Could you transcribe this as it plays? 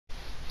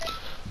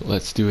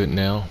Let's do it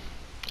now.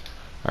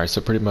 Alright,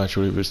 so pretty much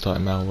what he was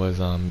talking about was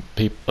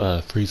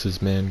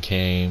Freiza's men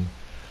came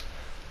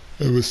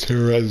and was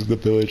terrorizing the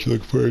village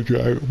looking for a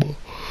Dragonball.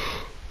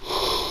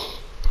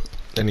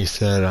 And he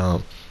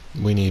said,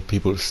 we need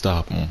people to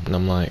stop them. And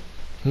I'm like,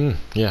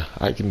 yeah,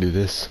 I can do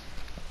this.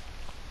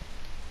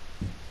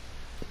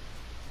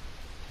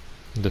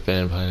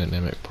 Defend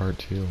Pandemic Part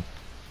 2. Kill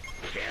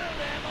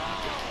them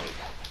all!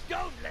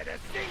 Don't let a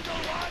single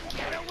one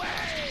get away!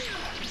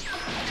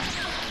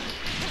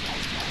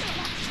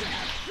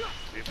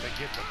 If they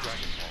get the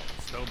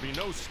Dragonballs, there'll be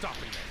no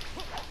stopping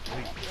them.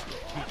 Please,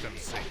 keep them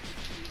safe.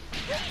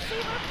 Just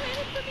save our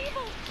planet from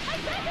evil! I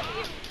beg of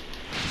you!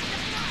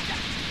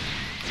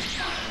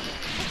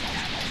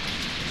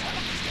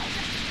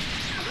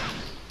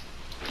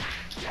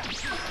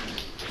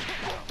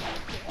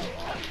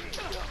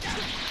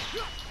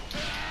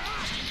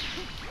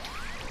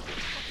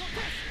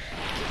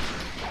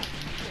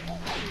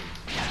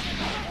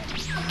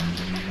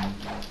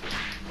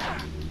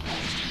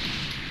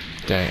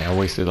 Dang, I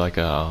wasted like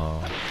a,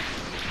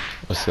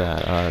 what's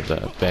that,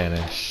 the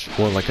banish,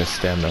 or like a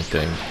stamina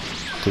thing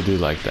to do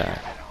like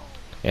that.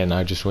 And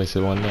I just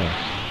wasted one there.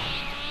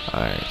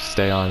 Alright,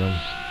 stay on him.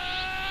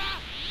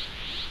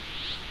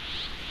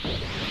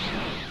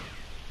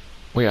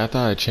 Wait, I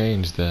thought I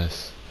changed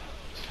this.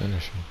 Let's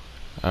finish him.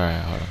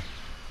 Alright, hold on.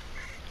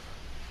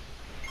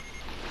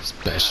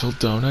 Special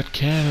donut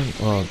cannon.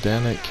 Well,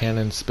 donut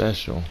cannon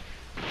special.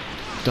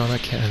 Donut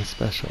cannon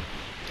special.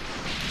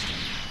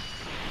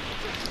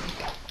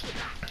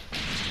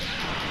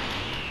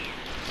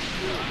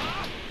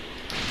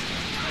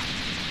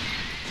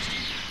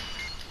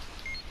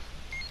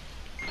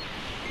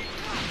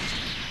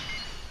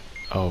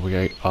 Oh,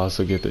 we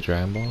also get the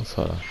Dragon Balls?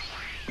 Hold on.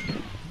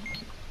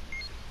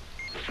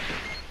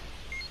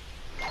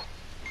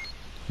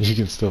 You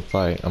can still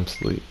fight. I'm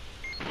asleep.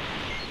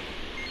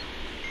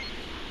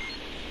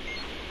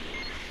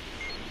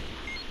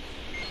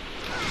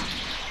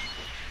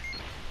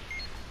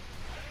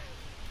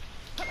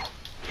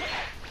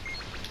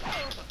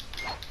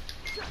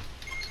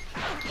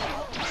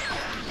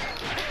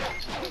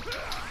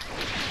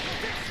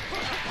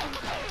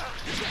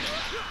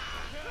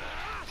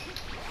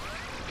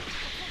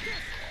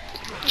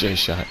 J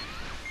shot.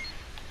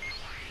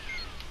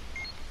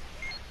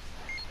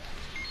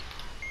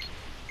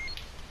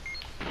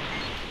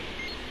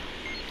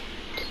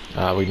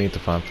 We need to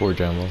find 4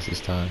 Dragon Balls this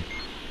time.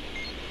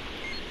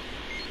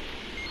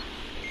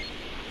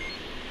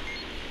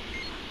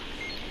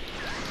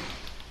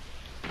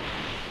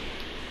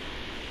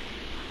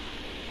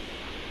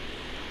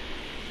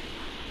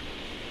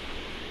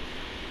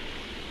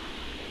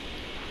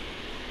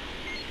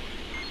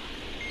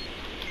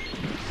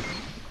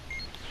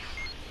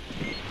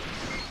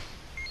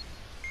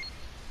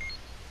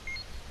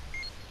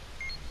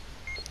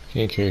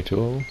 Can't carry 2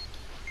 of them.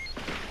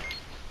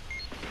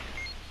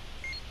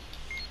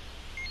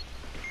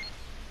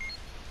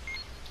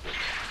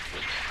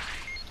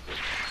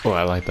 Oh,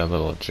 I like that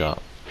little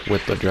jump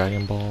with the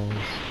Dragon Balls.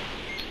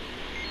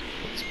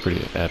 It's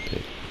pretty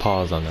epic.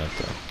 Pause on that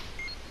though.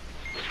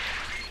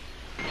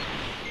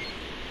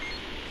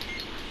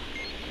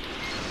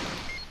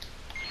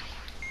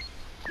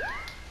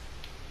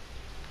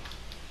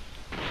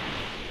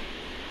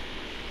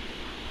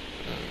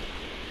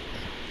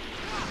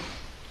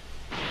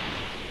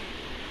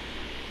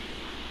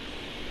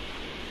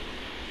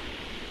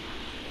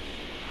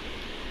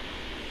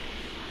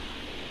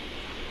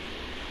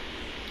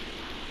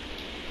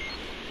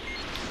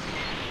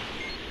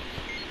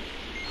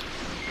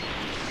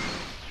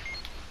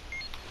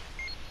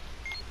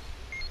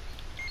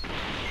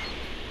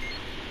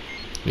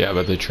 Yeah,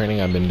 but the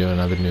training I've been doing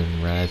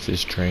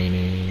Radz's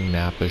training,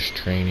 Nappa's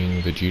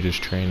training, Vegeta's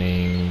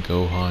training,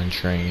 Gohan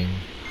training.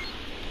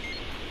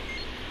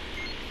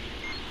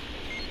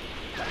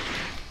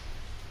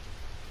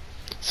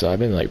 So I've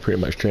been like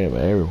pretty much training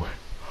everywhere.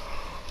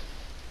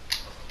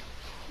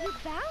 You're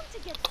bound to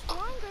get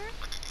stronger.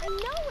 I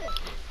know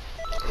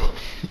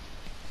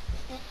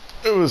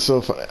it. It was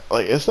so fun.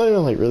 Like, it's not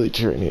even like really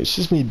training, it's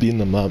just me beating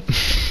them up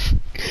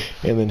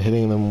and then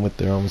hitting them with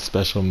their own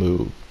special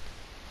move.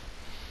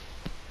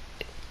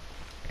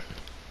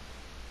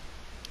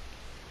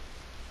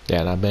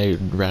 Yeah, and I made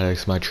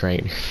Radix my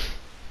trainer.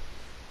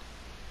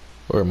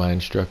 Or my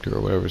instructor,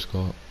 or whatever it's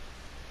called.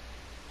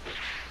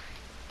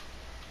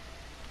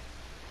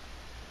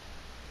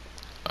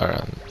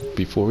 Alright,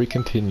 before we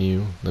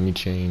continue, let me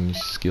change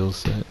skill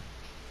set.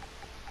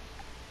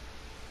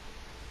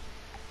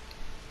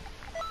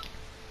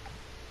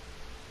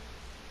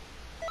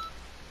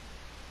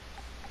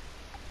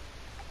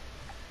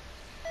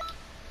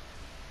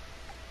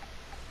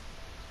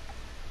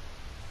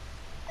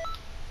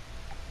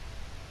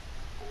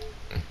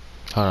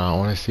 Hold on, I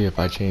want to see if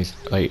I changed,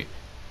 like,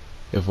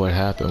 if what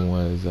happened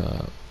was,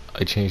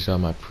 I changed all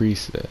my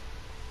preset.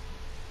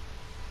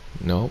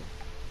 Nope.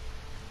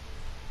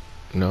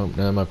 Nope,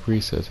 none of my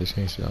presets, I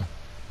changed it all.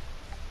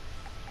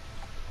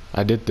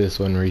 I did this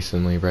one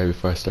recently, right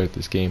before I started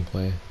this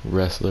gameplay.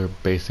 Wrestler,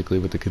 basically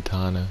with the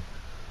katana.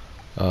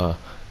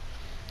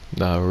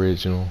 the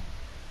original.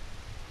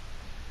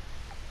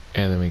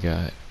 And then we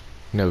got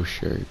no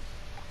shirt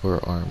or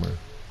armor.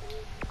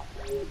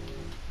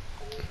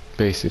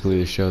 Basically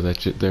to show that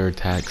their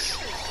attacks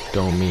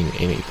don't mean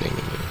anything to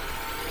me.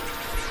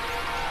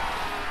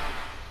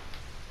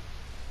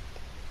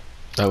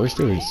 I wish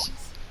there was,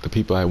 the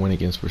people I went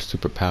against were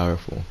super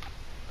powerful,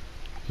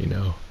 you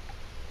know.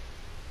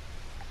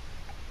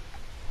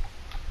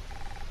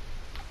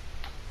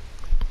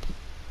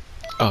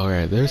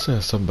 Alright, there's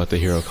something about the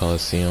Hero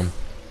Coliseum.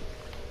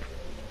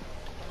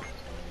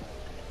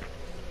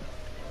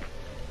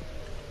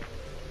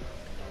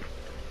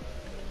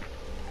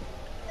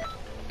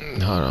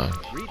 Hold on.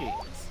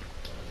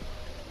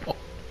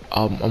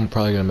 I'm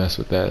probably gonna mess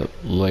with that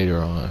later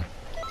on.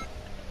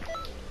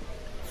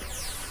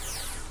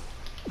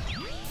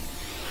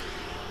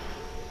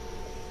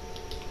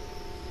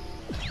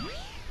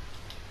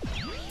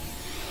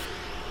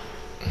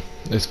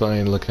 It's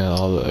funny looking at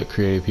all the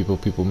creative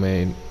people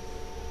made.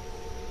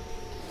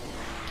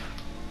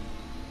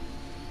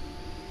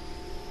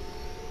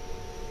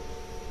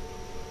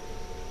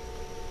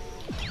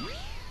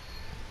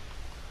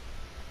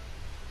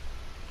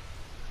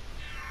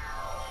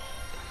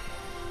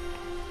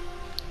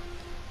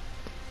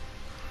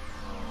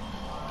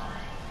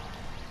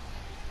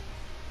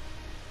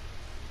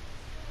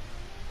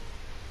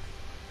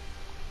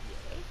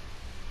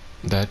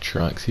 That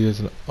Trunks, he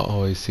doesn't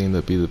always seem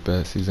to be the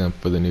best example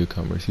for the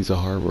newcomers. He's a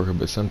hard worker,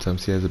 but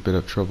sometimes he has a bit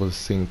of trouble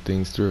seeing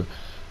things through.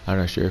 I'm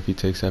not sure if he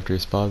takes after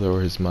his father or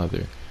his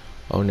mother.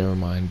 Oh, never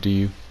mind. Do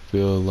you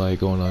feel like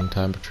going on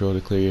time patrol to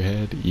clear your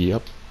head?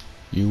 Yep.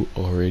 You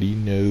already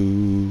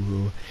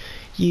know.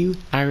 You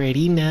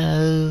already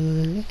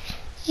know.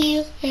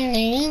 You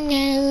already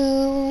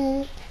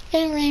know.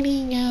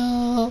 Already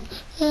know.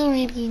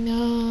 Already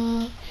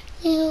know.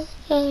 You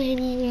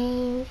already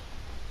know.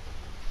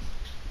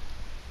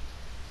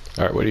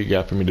 Alright, what do you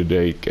got for me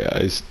today,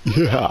 guys?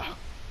 Yeah!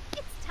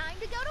 It's time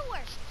to go to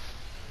work.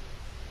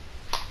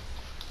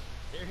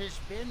 There has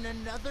been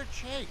another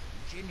change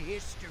in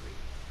history.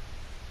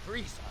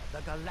 Freiza,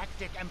 the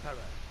Galactic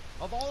Emperor.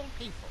 Of all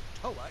people,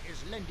 Toa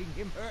is lending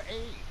him her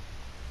aid.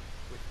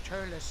 With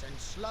Turles and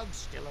Slug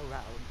still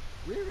around,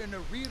 we're in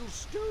a real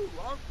stew,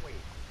 aren't we?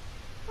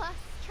 Plus,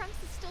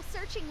 Trunks is still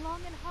searching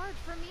long and hard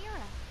for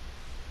Mira.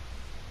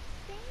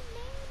 They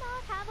may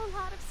not have a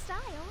lot of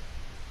style,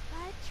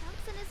 but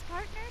Trunks and his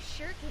partner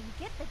sure can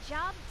get the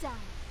job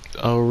done.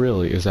 Oh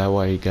really? Is that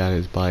why he got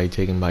his body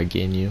taken by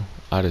Ginyu?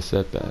 I'd have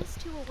said that. Those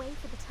two away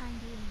for the time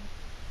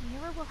being.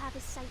 Mira will have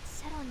his sights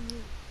set on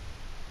you.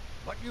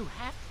 But you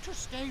have to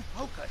stay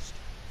focused.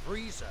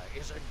 Freiza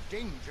is a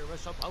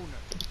dangerous opponent.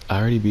 I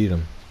already beat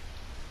him.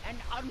 An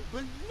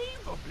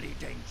unbelievably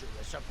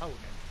dangerous opponent.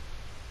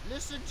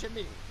 Listen to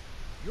me.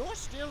 You're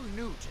still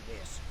new to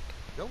this.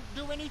 Don't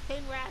do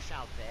anything rash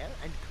out there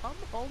and come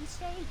home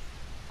safe.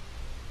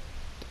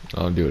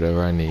 I'll do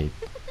whatever I need.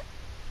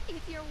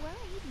 If you're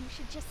worried, you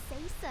should just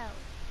say so.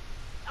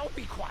 Oh,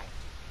 be quiet.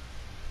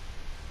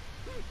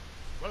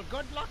 Well,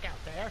 good luck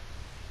out there.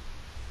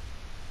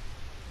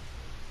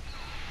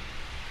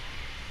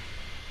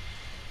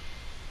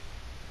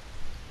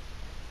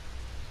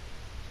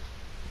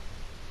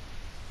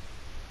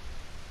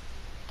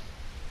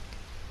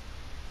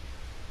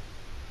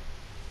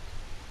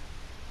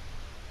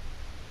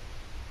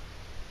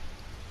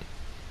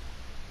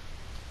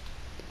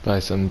 By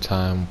some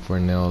time,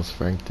 Fornell's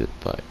franked it.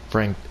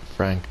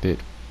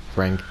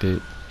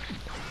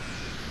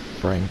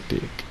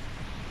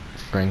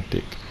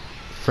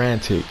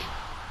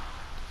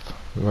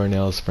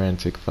 Vernell's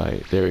frantic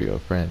fight. There we go,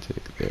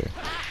 frantic. There.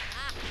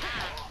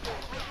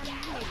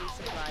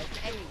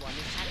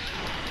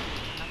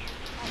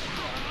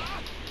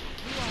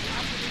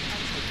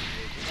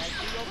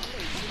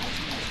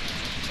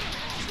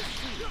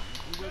 You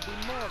will be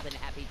more than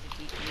happy to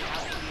teach me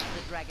how to use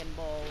the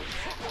Dragonball.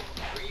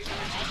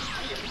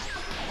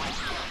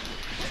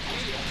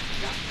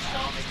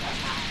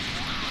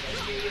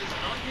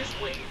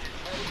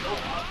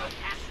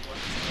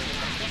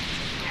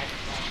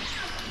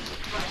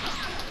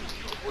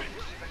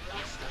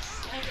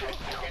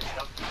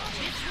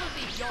 This will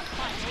be your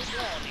final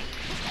warning.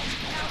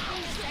 Now be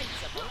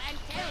sensible and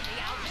tell me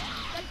how to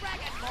use the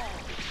Dragonball.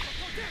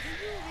 Do you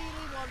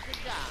really want to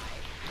die?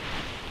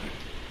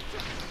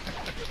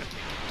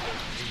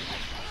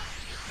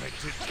 I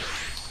did this.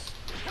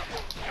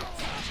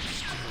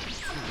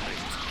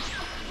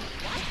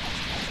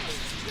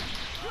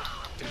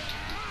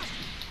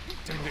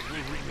 Then it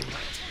will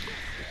reunite.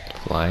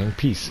 Flying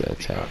pizza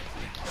attack.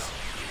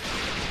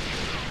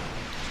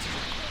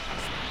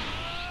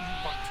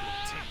 Want to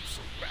attempt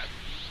so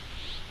badly.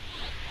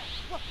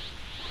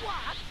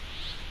 What?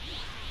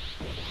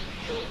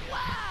 You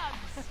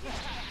worms!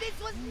 This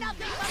was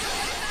nothing but a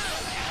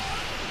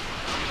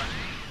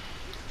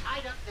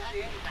Tied up that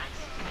impact.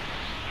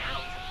 Now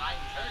to find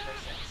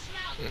Turles and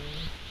Snout.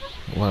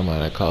 What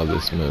might I call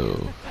this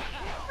move?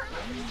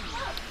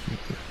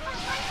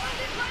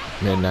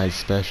 Midnight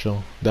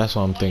Special? That's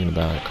what I'm thinking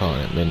about, calling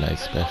it Midnight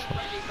Special.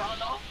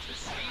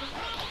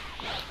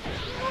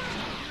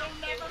 You'll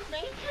never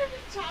make it.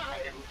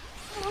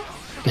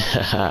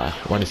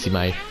 Want to see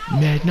my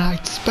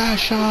midnight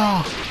special?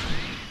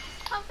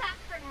 Come back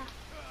for now.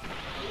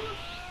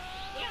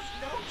 There's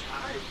no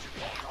time to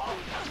be called.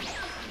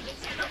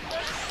 It's in the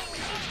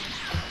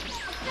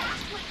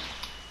Exactly.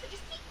 So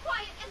just be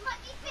quiet and let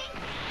me think.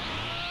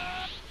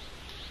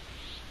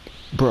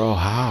 Bro,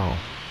 how?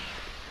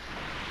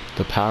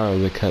 The power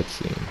of the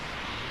cutscene.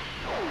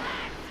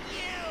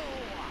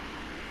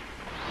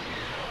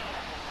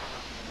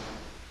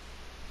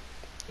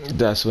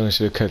 That's when it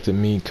should have cut to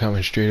me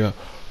coming straight up.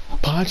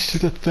 Punch to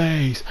the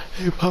face!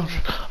 He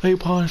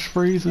punched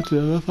Freiza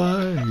to the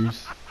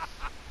face!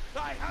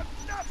 I have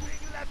nothing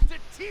left to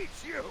teach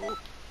you.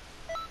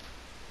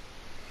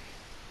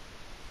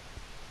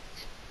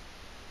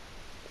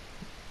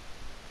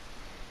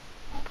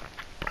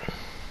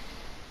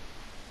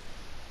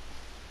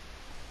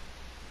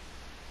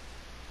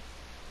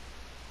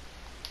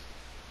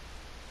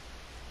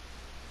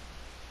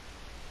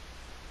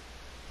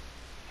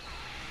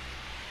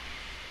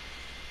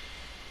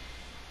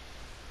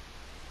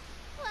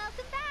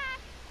 Welcome back.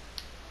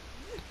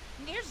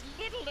 There's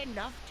little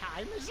enough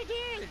time as it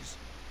is.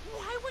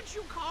 Why would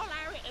you call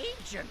our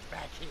agent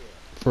back here?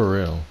 For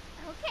real.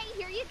 Okay,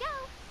 here you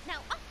go. Now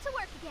off to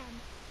work again.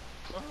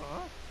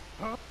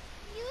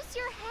 Use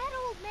your head,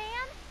 old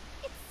man.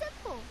 It's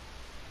simple.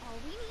 All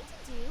we need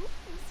to do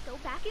is go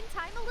back in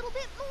time a little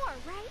bit more,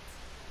 right?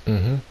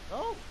 Mm-hmm.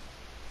 Oh,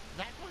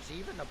 that was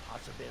even a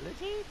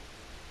possibility?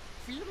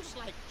 Feels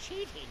like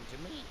cheating to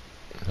me.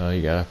 Oh,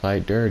 you gotta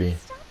fight dirty.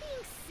 Stop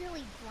being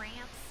silly,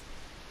 Gramps.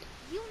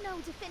 You know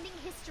defending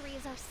history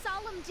is our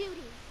solemn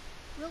duty.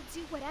 We'll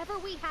do whatever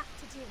we have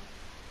to do.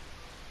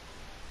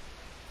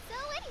 So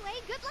anyway,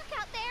 good luck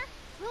out there.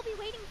 We'll be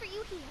waiting for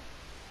you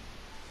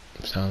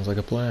here. Sounds like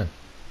a plan.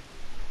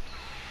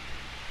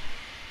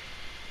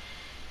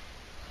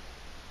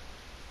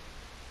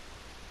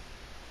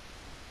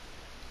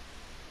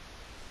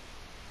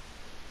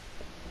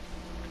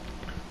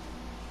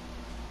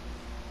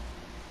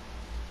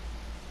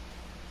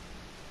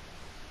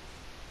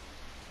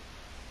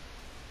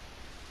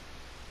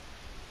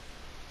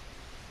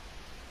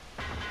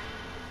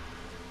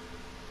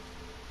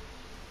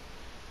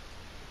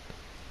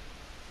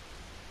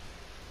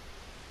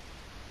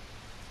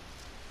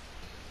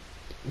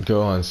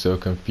 Gohan's so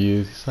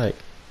confused. He's like,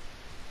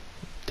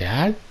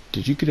 Dad,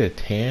 did you get a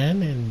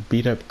tan and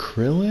beat up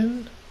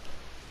Krillin?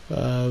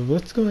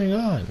 What's going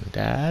on,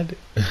 Dad?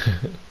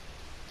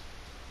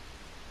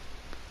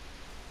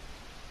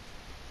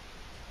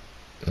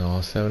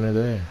 All seven are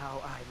there.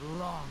 How I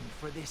long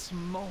for this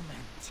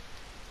moment.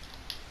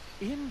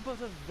 In but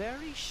a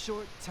very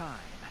short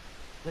time,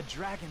 the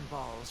Dragon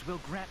Balls will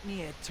grant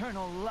me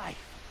eternal life.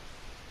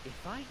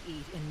 If I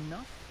eat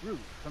enough fruit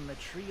from the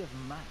Tree of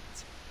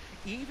Might,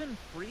 even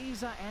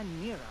Freiza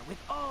and Mira, with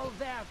all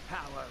their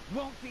power,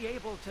 won't be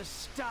able to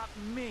stop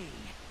me.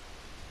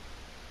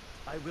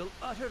 I will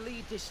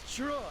utterly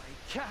destroy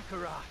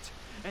Kakarot,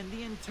 and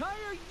the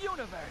entire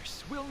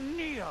universe will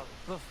kneel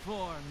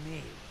before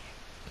me.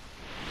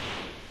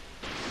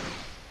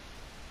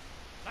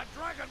 The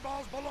Dragon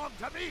Balls belong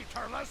to me,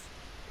 Turles.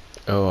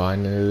 Oh, I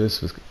knew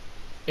this was...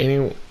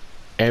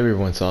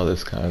 Everyone saw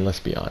this coming, let's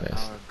be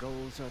honest. Our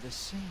goals are the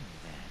same,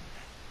 then.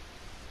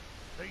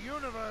 The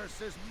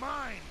universe is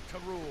mine to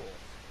rule,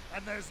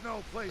 and there's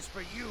no place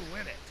for you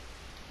in it.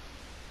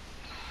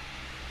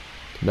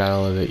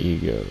 Battle of the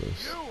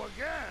Egos. You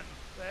again?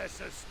 This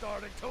is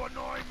starting to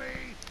annoy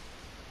me.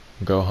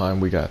 Gohan,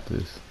 we got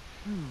this.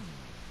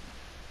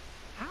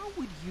 How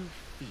would you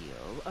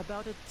feel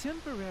about a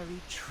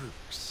temporary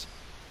truce?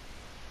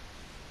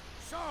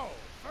 So,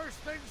 first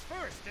things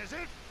first, is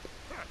it?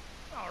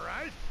 All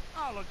right,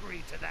 I'll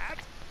agree to that.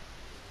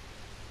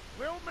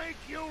 We'll make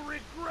you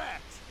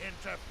regret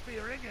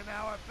interfering in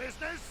our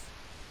business.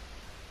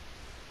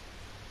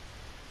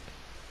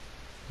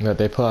 That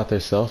they pull out their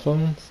cell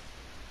phones?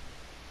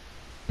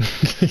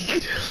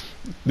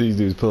 These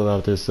dudes pulled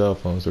out their cell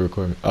phones to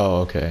record me.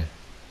 Oh, okay.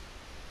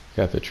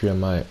 Got the Tree of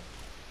Might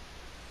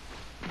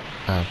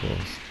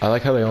apples. I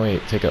like how they only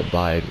take a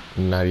bite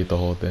and not eat the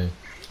whole thing.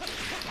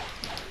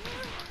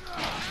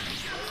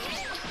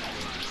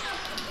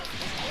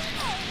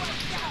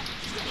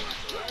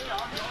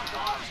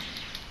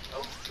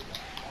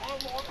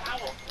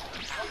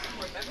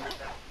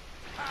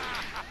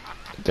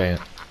 Damn.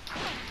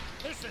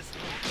 This is the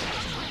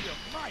Tree of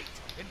Might,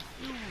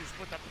 infused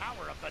with the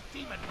power of the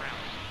Demon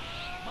Realm.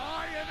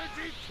 My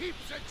energy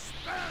keeps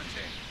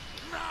expanding.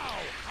 Now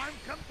I'm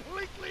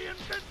completely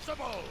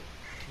invincible.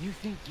 You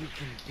think you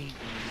can beat me?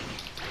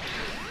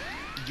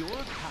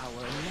 Your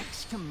power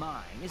next to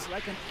mine is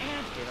like an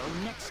anthill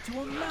next to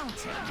a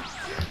mountain.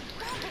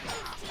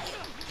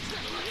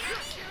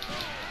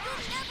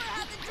 You'll never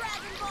have the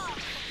Dragon Ball!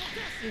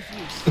 If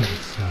you say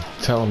so.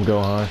 Tell him,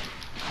 Gohan.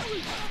 I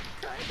was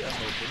kinda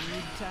hoping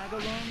you'd tag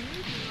along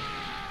with me.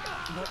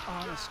 But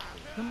honestly,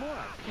 the more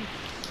I think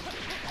of it,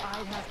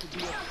 I'd have to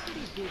be a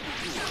pretty big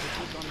deal to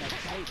take on that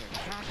tiger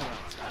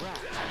Kakarot's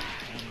brat.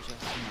 I'm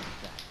just not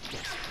that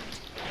desperate.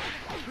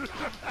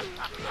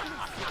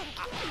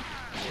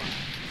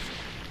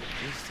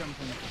 Is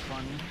something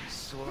funny,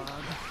 Slug?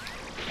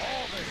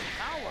 All this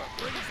power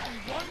brings me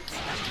one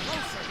step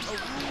closer to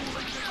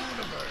ruling the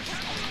universe.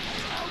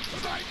 How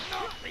could I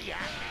not be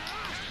happy?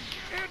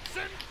 It's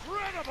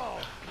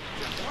incredible!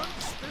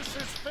 Once this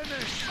is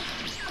finished,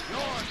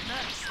 you're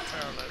next,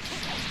 Turles.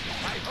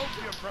 I hope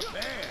you're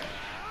prepared.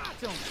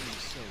 Don't be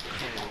so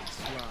cold,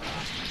 Slug.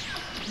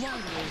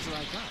 Wanderers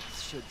like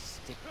us should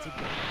stick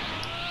together.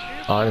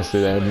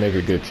 Honestly, that would make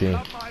a good team.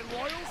 My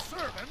loyal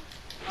servant,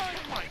 I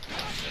might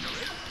consider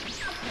it.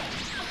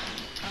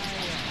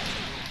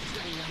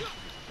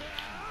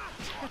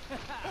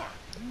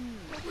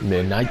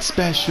 Midnight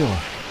Special.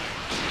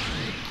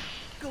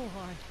 Go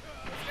on.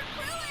 Mr.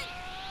 Krillin!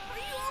 Are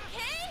you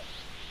okay?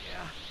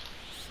 Yeah,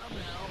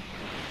 somehow.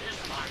 This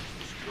march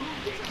is too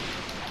dangerous.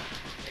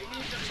 They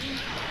need to leave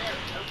the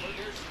area for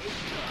their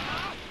safety.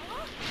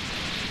 Huh?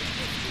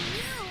 It's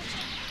you!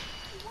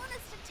 You want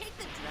us to take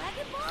the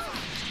Dragon Ball?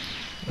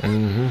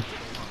 Mm-hmm.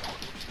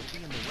 Be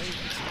in the way of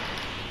this.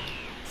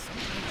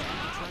 Sometimes you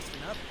can trust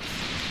in others.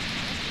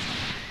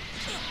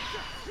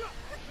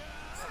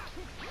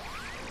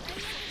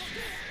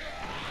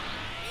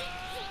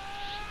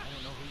 I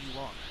don't know who you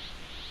are,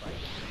 but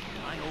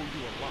I owe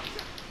you a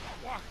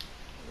lot.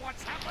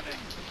 What's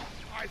happening?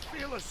 I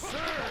feel a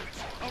surge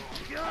of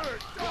pure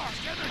dark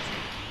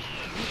energy.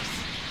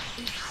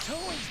 It's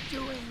Toa's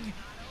doing.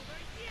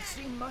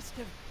 She must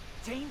have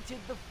tainted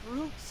the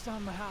fruit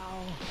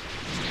somehow.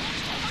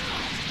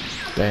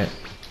 Damn.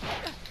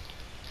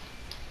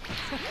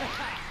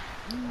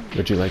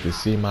 Would you like to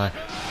see my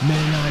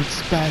Midnight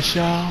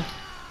Special?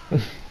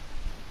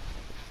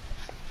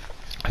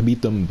 I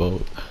beat them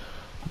both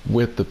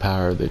with the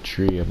power of the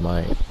Tree of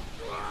Might.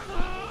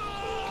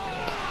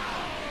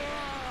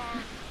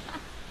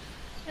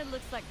 It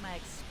looks like my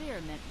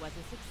experiment was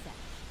a success.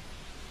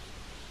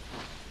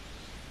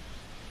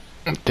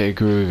 They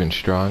grew even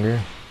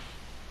stronger.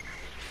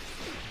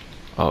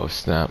 Oh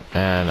snap,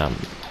 and I'm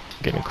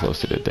getting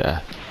closer to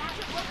death.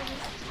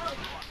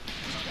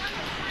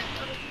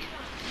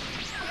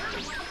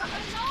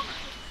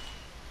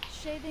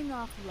 Shaving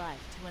off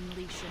life to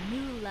unleash a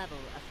new level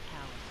of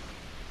power.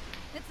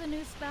 It's a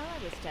new spell I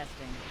was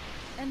testing,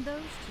 and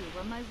those two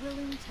were my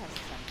willing test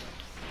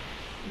subjects.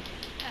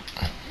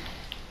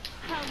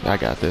 I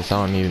got this,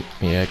 I don't need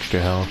any extra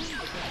help.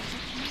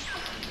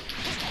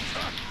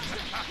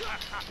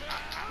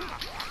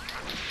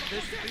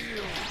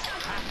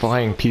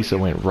 Flying pizza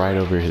went right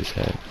over his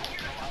head.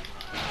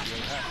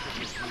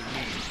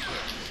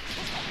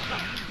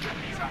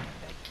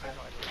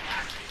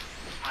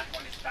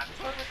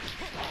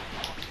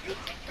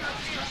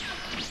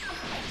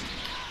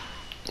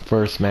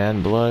 First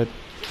man blood?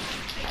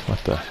 What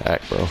the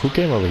heck, bro? Who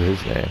came up with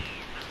his name?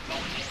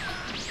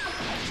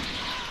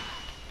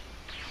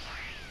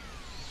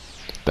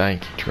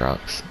 Thank you,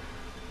 Trunks.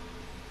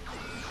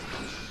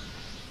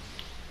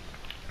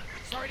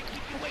 Sorry to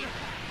keep you waiting.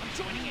 I'm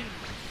joining in.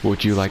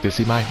 Would you like to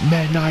see my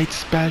Midnight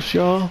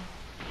Special? Now,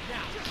 I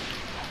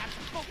have to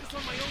focus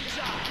on my own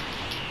job.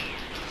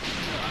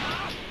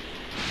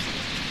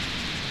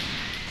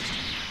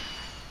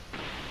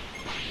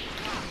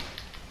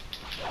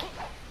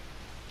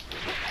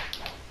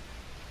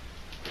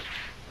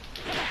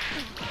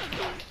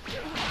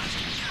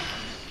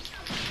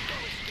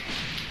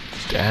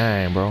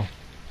 Dang, bro.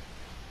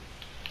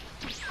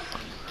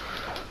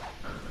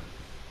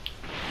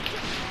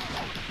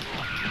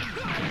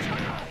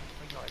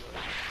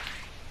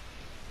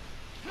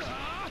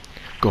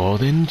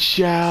 Golden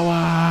shower.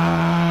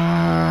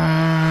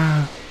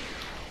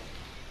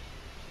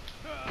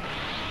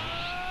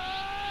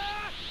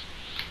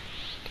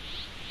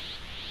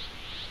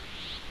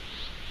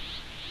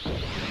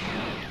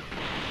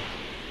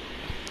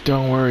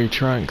 Don't worry,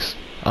 Trunks.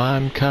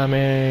 I'm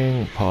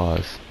coming.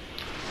 Pause.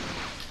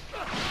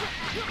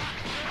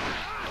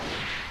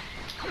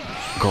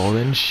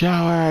 Golden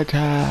shower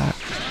attack.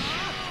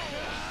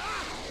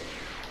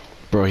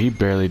 Bro, he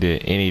barely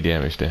did any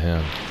damage to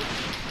him.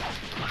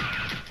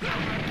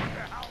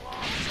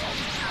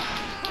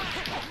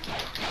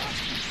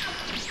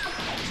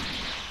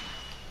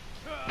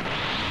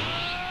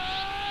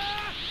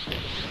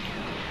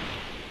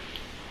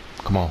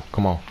 Come on,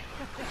 come on.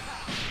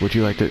 Would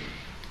you like to...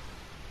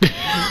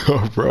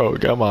 Oh, bro,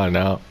 come on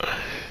now.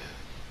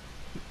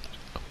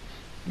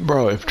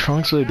 Bro, if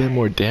Trunks would have did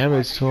more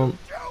damage to him,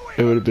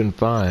 it would have been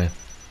fine.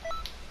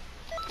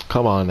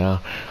 Come on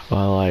now.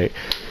 Well, like...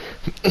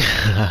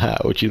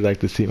 Would you like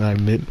to see my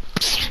mid...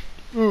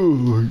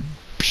 Ooh.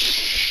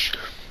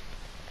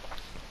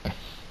 I'm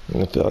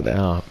gonna fell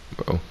down,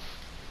 bro.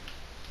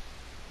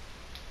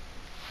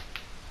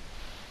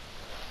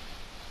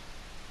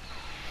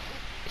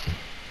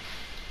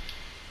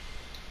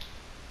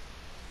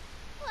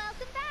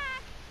 Welcome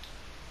back!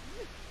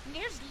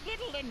 There's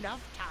little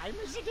enough time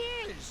as it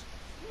is.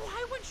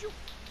 Why would you...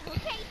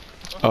 Okay,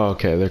 Oh,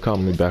 okay, they're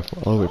calling me back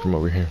all the way from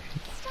over here.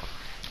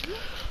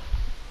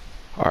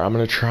 Alright, I'm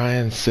gonna try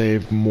and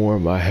save more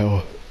of my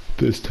health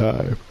this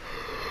time.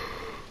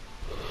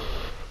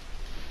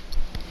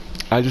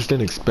 I just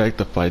didn't expect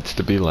the fights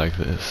to be like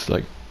this,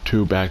 like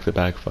 2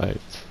 back-to-back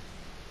fights.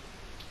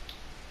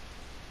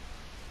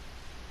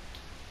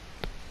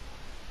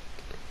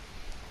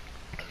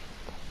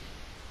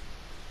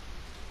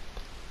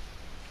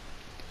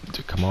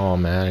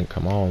 on, man.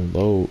 Come on.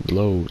 Load,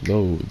 load,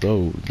 load,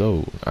 load,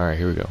 load. Alright,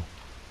 here we go.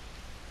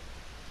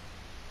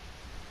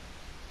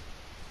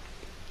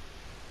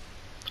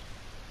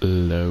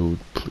 Load,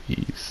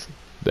 please.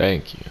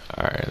 Thank you.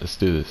 Alright, let's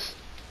do this.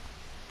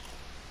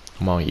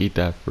 Come on, eat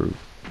that fruit.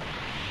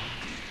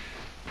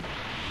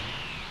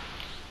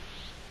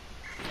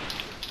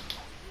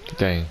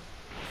 Dang.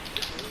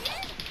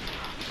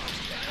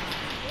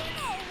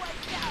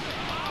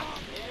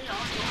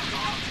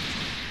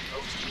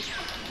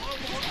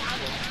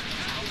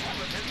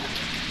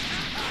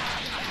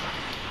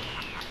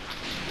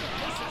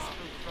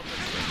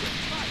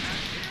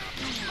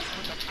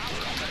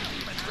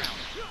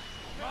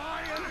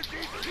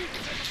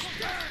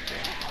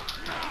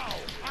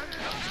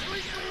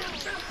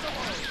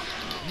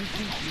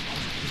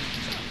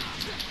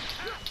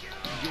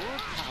 Your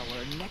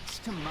power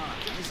next to mine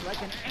is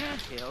like an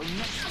anthill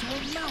next to a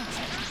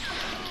mountain.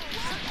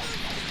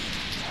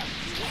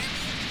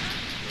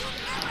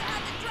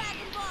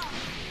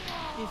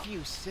 If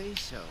you say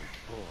so,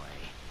 boy.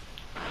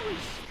 I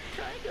was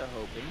kinda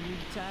hoping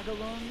you'd tag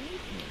along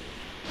with me.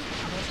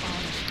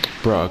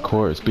 Bro, of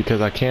course,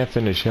 because I can't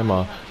finish him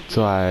off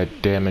till I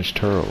damage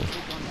turtles.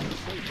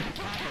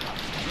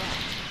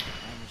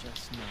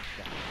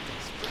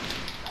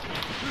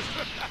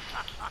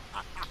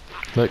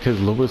 Look,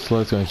 because Lewis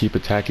Slug's gonna keep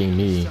attacking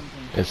me.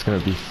 It's gonna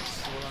be.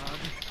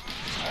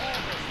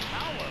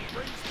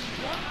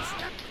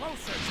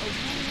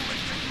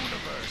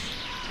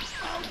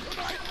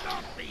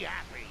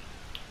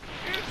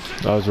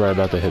 I was right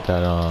about to hit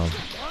that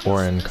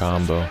Orin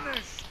combo.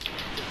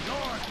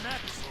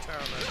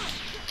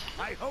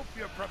 I hope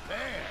you're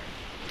prepared.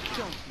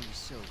 Don't be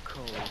so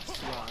cold,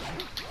 Slug.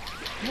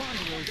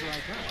 Wanderers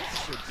like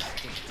us should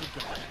stick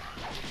together.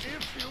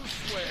 If you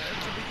swear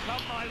to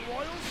become my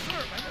royal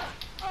servant,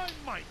 I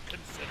might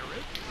consider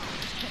it.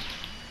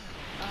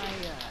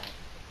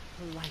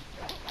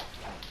 Politely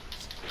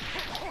refused.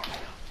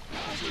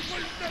 We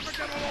will never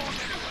get along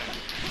anyway.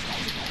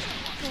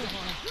 Go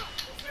on.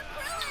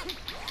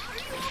 Are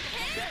you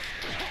okay?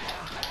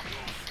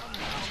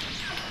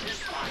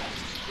 This line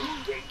is too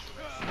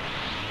dangerous.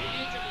 They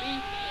need to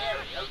leave the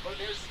area for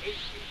their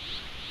safety.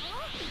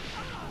 Huh?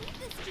 What did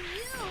this to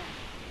you?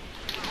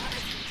 You want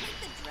us to take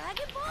the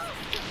Dragon Ball?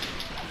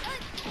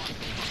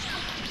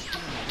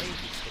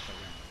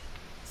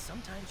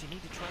 Sometimes you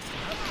need to trust in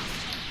others,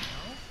 you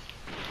know?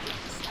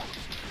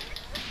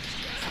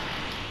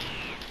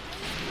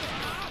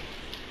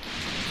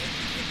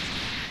 I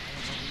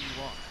don't know who you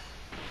are,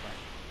 but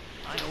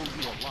I owe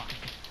you a lot.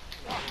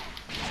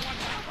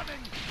 What's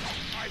happening?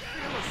 I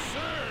feel a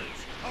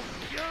surge of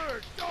pure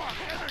dark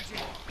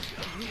energy.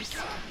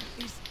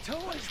 Is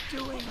Toa's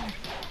doing?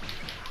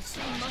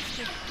 She must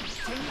have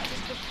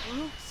tainted the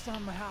fruit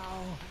somehow.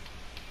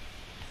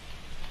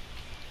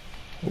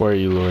 Where are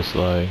you, Lewis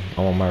Slug?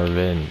 I want my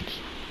revenge.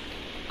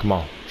 Come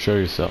on, show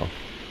yourself.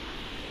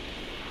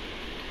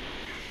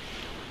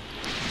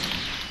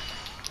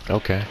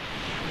 Okay.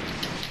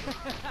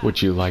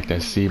 Would you like to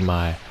see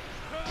my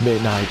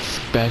midnight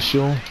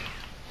special?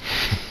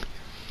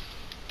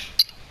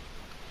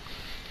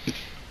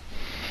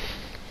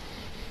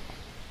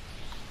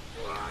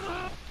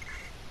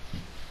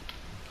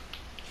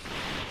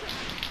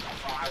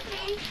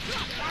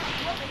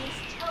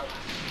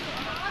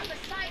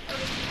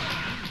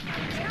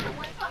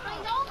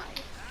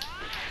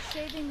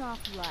 Shaving off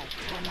life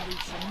to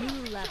unleash a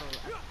new level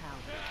of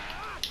power.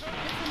 It's a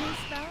new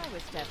spell I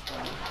was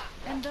testing,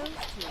 and those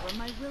two were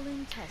my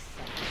willing test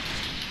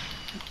subjects.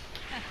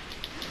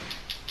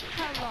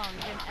 How long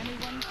can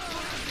anyone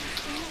possibly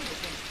stand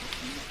against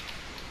me?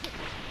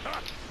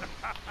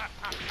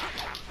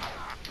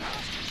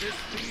 This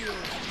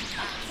feels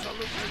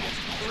absolutely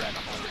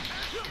incredible.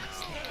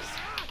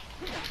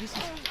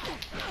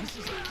 This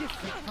is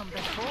different from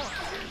before.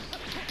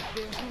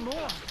 There's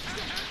more.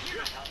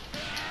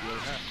 You'll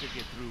have to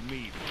get through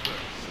me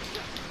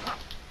first.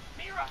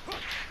 Mira!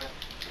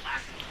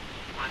 Last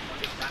I'm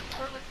going to that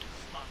Turles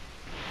slug.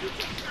 You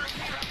take care of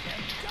Mira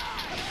and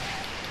die!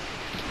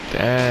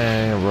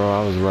 Dang, bro, I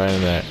was right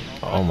in that.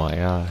 Oh my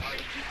gosh. Sorry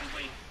to keep you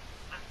waiting.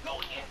 I'm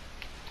going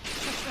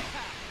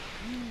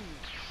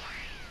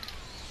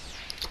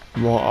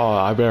in. Well, oh,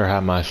 I better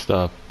have my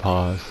stuff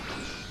paused.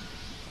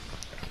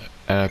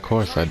 And of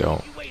course I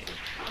don't.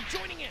 I'm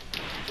joining in.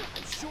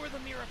 I'm sure the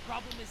Mira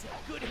problem is in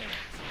good hands.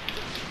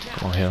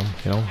 Come on, him,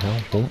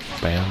 boom,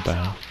 bam,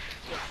 bam.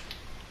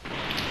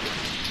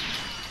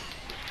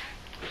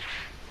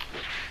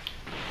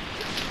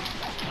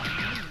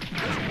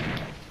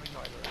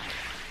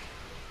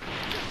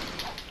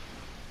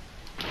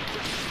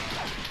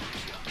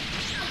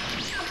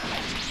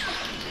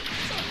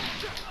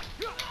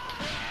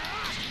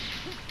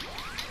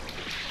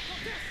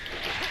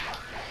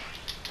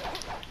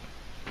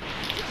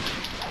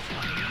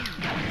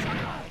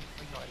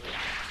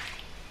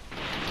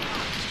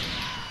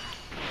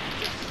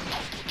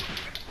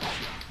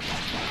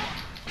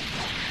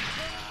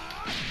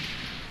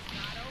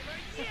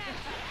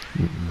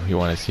 You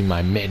want to see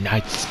my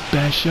midnight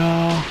special?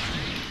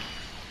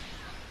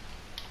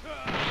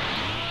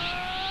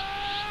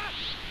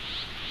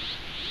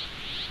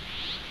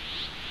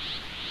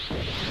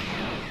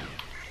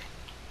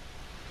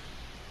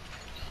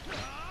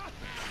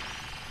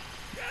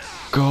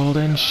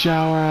 Golden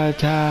shower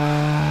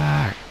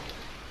attack.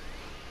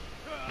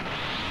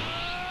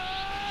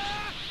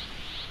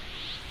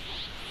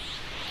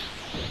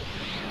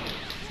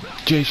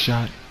 J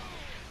shot.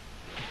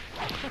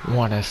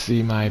 Wanna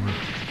see my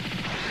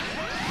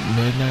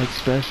midnight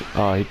special?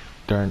 Oh, he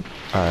turned.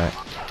 Alright.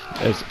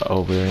 It's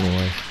over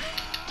anyway.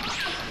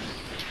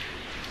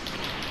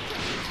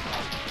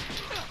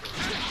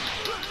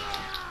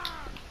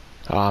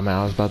 Oh man,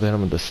 I was about to hit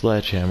him with the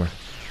sledgehammer.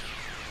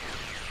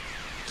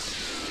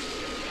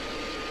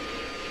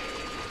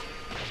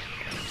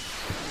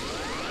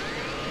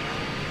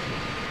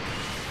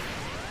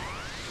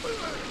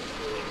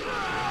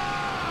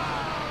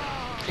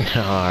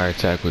 Our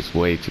attack was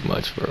way too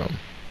much for him.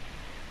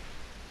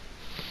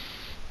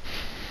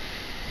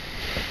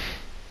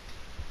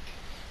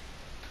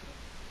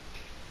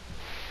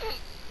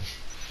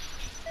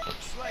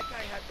 Looks like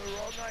I had the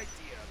wrong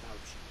idea about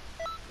you.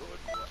 Good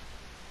work.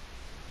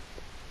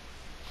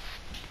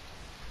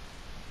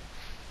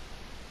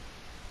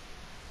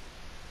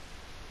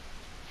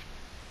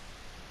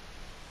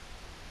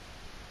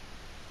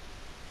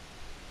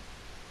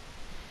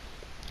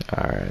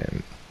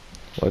 Alright.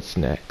 What's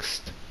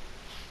next?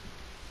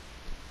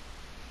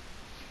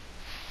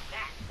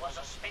 That was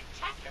a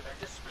spectacular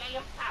display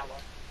of power,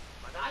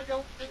 but I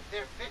don't think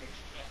they're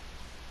finished yet.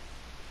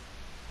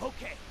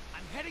 Okay,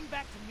 I'm heading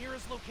back to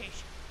Mira's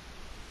location.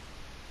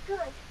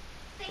 Good.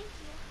 Thank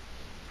you.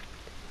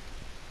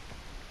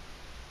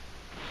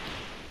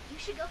 You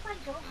should go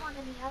find Gohan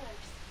and the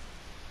others.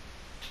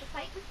 The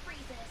fight with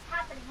Freiza is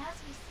happening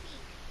as we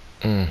speak.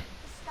 The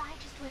sky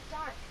just went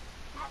dark.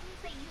 That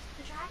means they used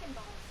the Dragon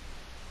Balls,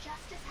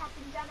 just as had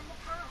been done in the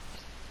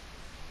past.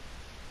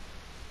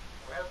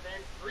 Well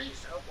then,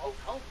 Freiza won't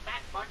hold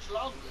back much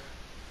longer.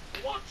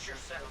 Watch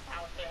yourself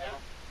out there.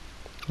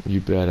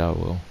 You bet I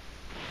will.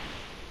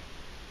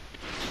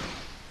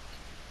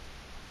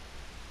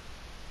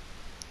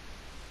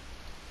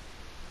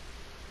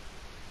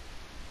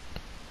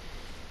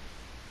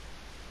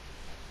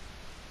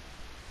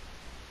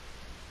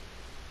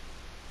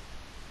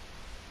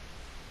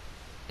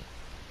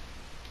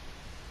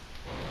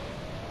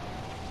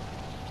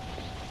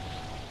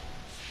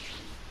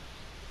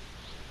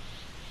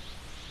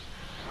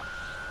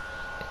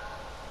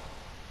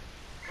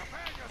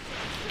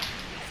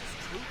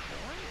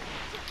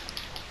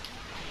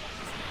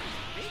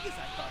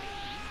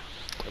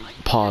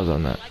 Pause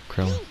on that,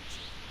 Krillin.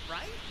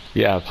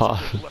 Yeah,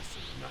 pause.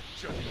 Lesson not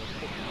judging a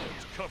book by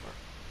its cover.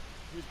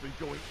 He's been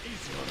going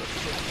easy on us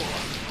so far.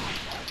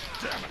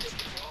 Damn it!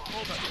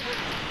 All that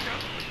work we got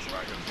with the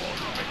Dragon Ball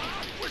to make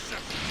me wish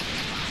us.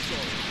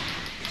 Sorry.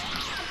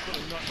 But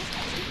I'm not able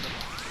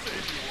to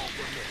save you all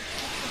from this.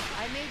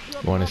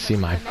 Want to see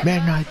my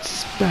midnight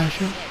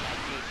special?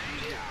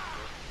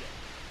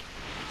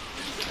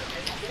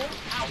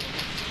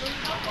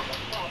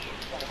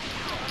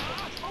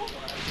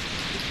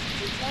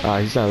 Ah,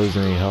 he's not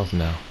losing any health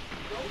now.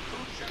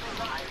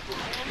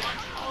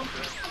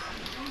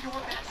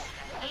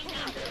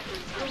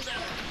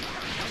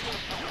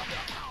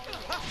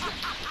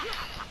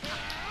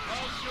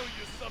 I'll show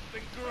you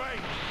something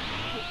great.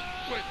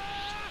 Wait,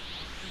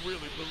 you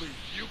really believe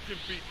you can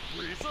beat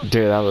Freiza?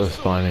 Dude, that was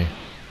funny.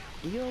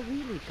 You're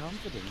really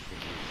confident in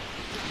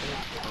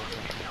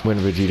yourself. When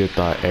Vegeta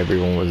thought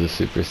everyone was a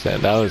Super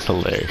Saiyan, that was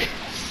hilarious.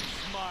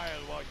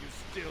 Smile while you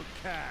still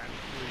can,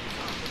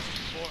 Freiza.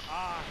 For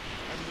I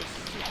am the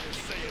Super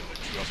Saiyan that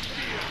you have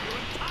feared your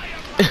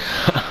entire life.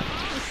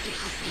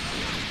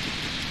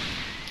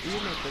 You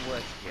make the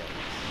worst jokes.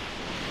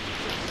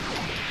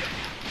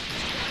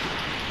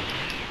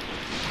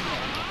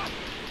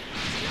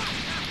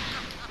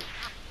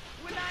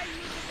 When I use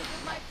it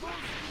with my full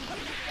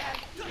speed, you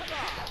can't keep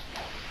up.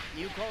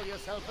 You call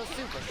yourself a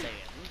Super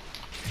Saiyan?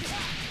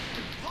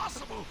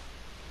 Impossible.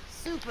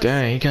 Super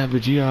Dang, he got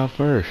Vegeta off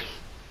first.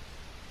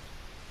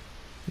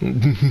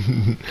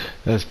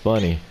 That's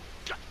funny.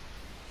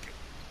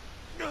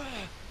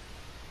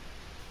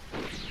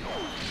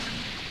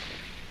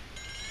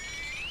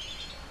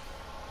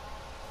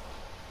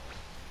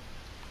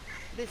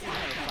 This is no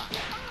fun.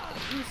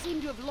 You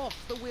seem to have lost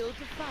the will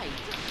to fight.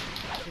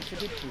 It's a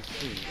bit too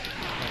soon,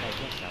 but I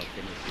guess I'll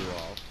finish you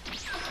all.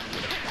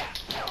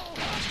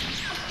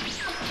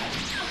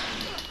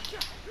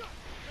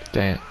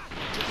 Damn.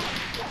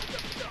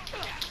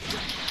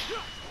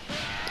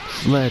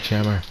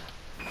 Sledgehammer.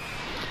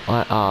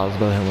 I was about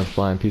to hit him with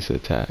flying piece of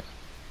attack.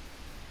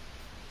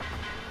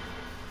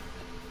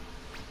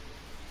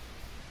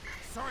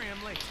 Sorry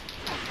I'm late.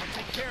 I'll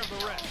take care of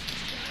the rest.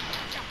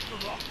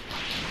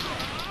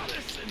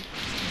 Listen.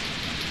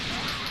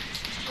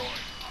 Destroy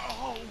our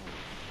home.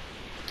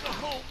 The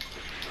home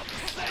of the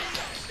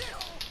Saiyans.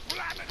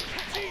 Planet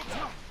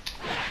Vegeta.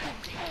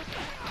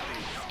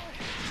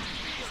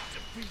 Please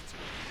defeat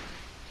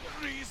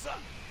Freiza.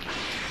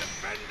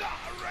 Defend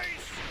our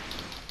race.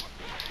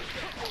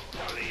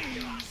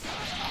 Please.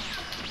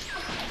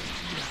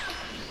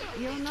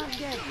 You're not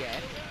dead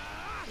yet.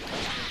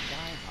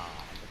 Die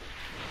hard.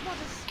 What a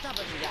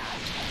stubborn guy.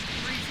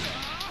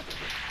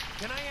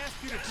 Can I ask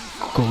you to do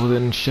something?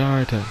 Golden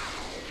shower attack.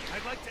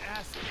 I'd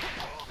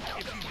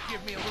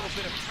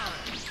bit of time.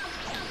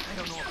 I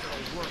don't know if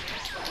it'll work.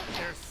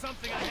 There's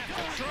something I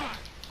have to try.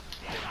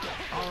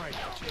 All right.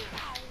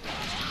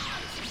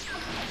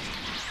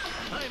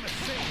 I'm a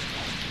saint.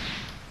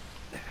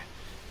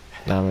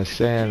 Now I'm a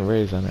sand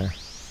raise on there.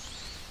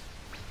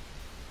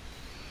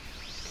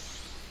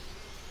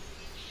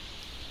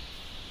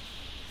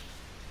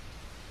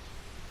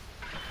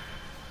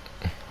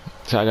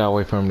 So I gotta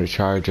wait for him to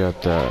charge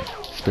up the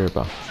spirit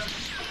ball.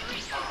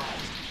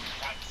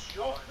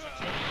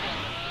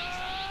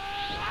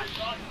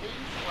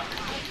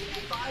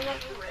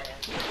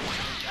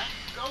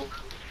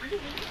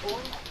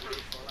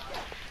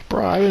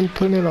 Bro, I didn't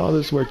put in all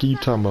this work. You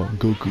talking about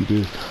Goku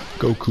this,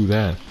 Goku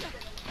that.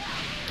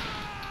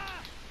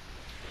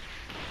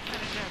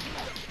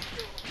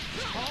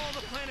 All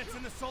the planets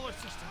in the solar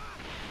system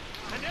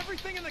and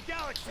everything in the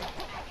galaxy,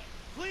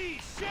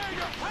 please share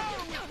your power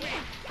with me.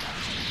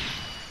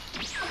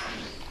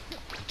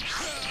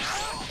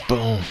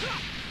 Boom.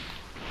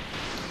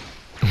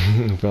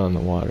 Fell in the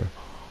water.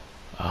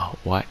 Oh,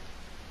 what?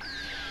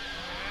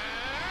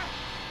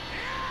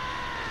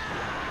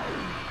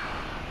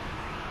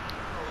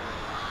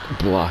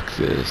 Block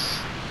this.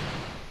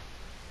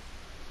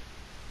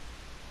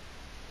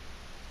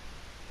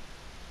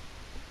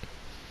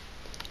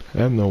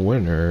 And the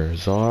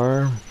winners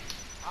are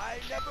I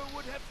never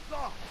would have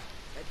thought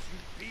that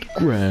you'd be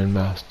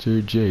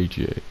Grandmaster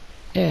JJ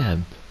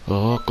and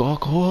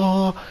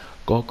Goku,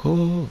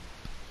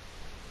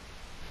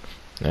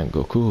 and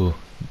Goku.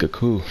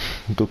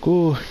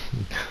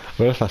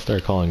 What if I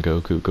start calling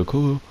Goku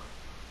Goku,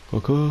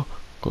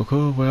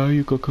 where are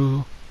you,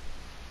 Goku?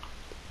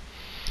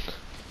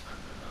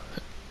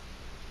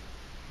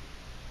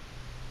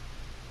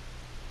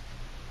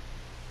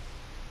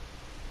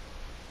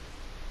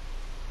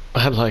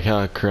 I like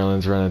how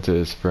Krillin's running to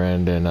his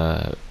friend and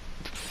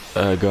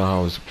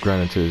Gohan was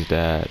running to his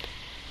dad.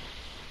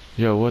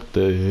 Yo, what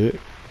the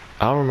heck?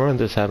 I don't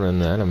remember this happening in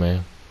the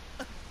anime.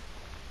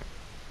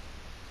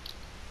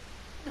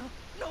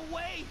 No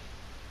way!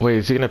 Wait,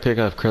 is he gonna pick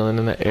up Krillin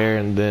in the air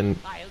and then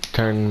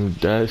turn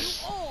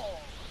dust?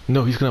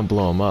 No, he's gonna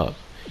blow him up.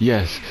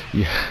 Yes,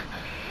 yeah.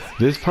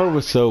 This part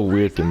was so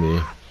weird to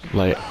me.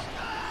 Like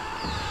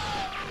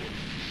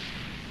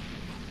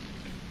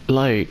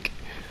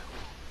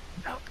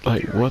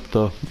what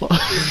the fuck?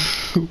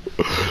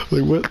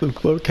 Like what the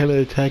fuck kind of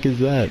attack is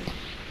that?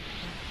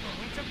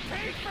 going to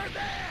pay for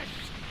this.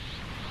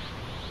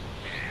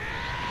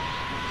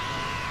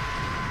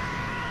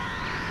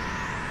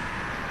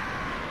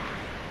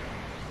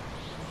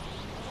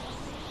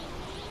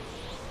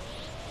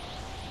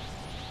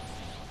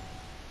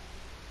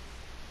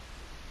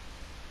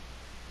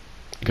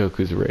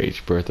 Goku's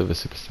Rage, Birth of a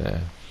Super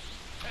Saiyan.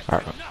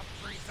 Alright. Enough,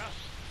 Freiza.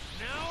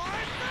 Now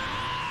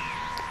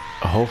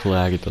I'm Hopefully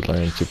I get to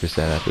learn Super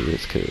Saiyan after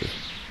this, cause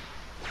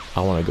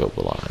I wanna go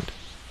blind.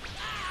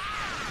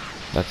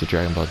 That's a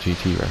Dragon Ball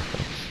GT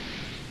reference.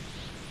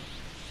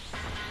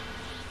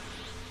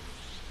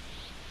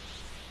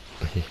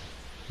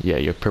 Yeah,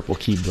 your purple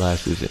key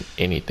blast isn't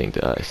anything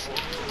to us.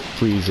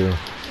 Freiza.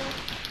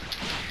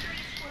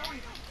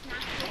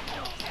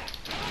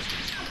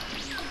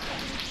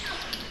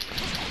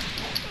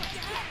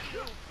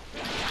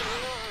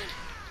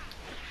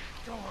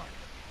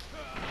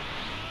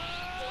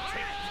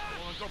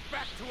 go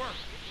back to her.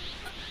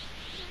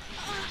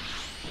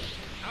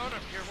 Out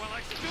of here while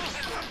I still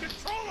have some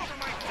control over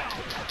myself.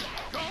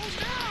 Go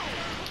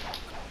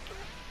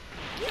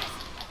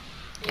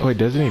now. Oh wait,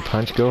 doesn't he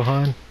punch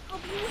Gohan?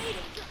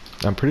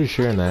 I'm pretty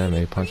sure in the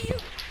anime he punches him.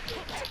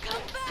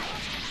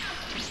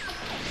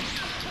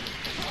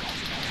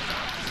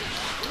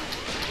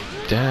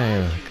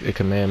 Damn, it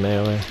command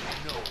melee.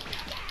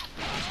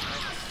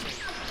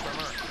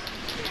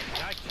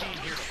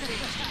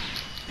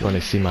 You want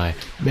to see my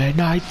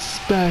midnight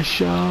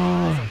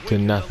special? To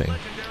nothing.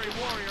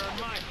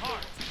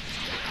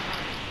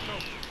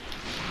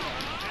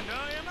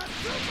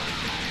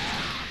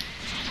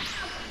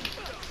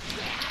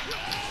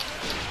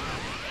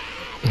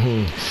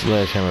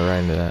 Sledgehammer right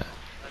into that.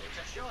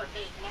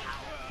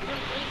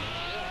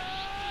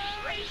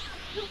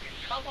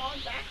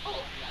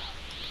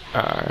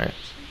 Alright.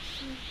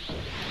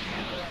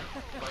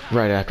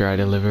 Right after I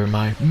deliver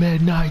my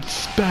midnight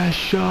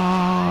special.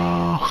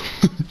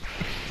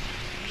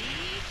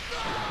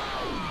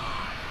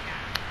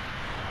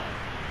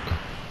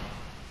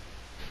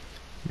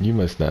 You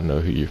must not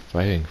know who you're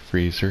fighting,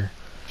 Freezer.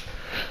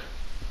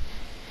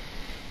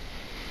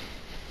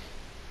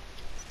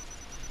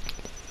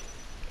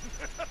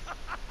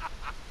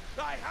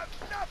 I have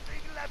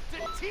nothing left to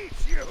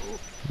teach you.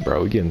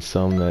 Bro, we getting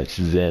so much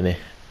Zenny.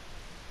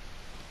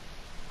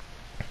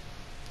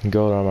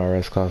 Gold on my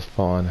rest class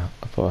 400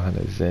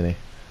 Zenny.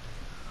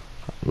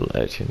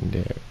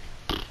 Legendary.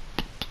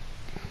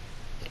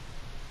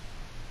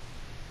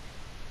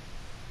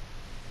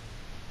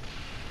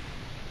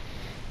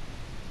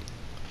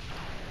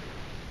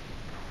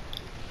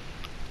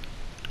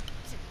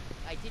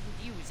 I didn't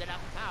use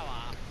enough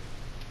power.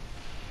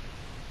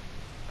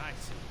 I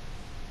see.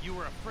 You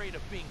were afraid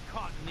of being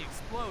caught in the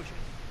explosion.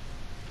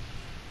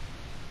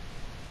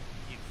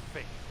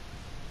 faith.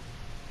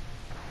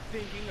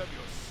 Thinking of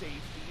your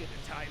safety at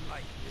a time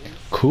like this?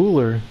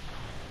 Cooler?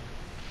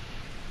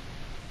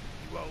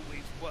 You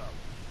always were.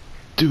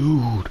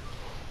 Dude.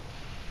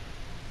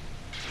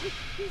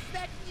 Is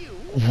that you?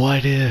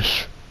 What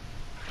if?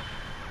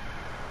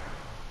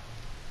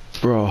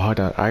 Bro, hold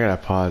on. I gotta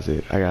pause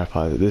it.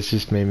 This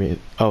just made me...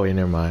 Oh, wait,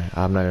 never mind.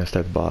 I'm not gonna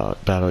start the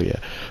battle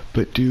yet.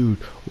 But, dude,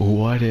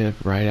 what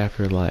if right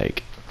after,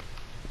 like...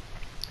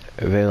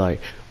 They, like...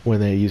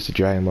 When they used the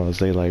Dragon Balls,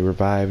 they, like,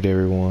 revived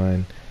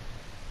everyone.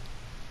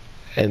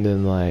 And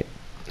then, like...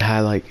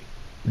 Had, like...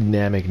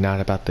 Namek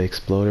not about to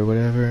explode or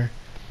whatever.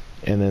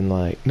 And then,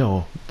 like...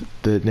 No.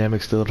 The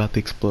Namek's still about to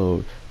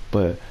explode.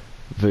 But...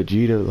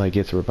 Vegeta, like,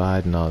 gets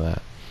revived and all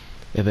that.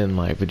 And then,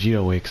 like,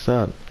 Vegeta wakes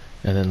up.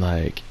 And then,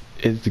 like...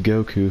 It's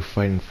Goku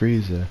fighting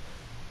Freiza,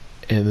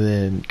 and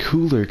then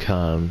Cooler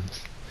comes,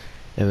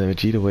 and then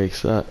Vegeta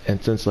wakes up,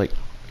 and since like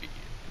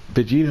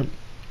Vegeta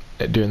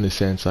during the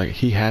sense like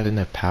he had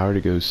enough power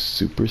to go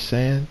Super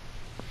Saiyan,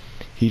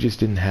 he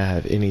just didn't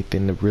have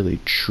anything to really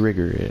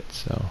trigger it.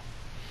 So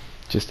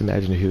just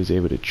imagine if he was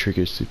able to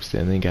trigger Super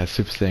Saiyan. Then you got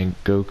Super Saiyan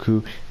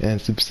Goku and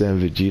Super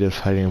Saiyan Vegeta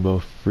fighting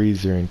both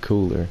Freezer and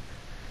Cooler.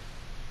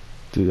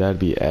 Dude, that'd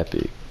be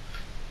epic.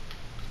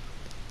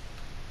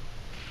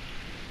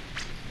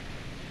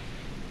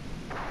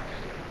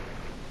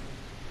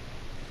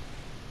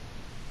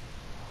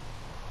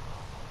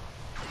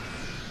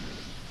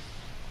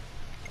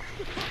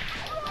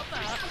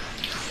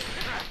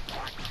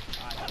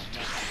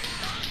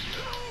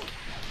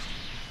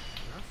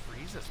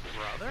 Freiza's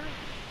brother?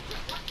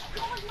 What's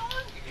going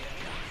on here?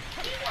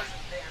 He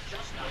wasn't there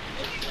just a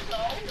minute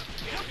ago.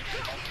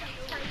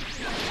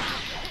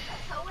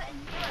 Toa and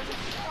Mira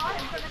just brought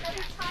him from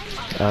another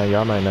timeline.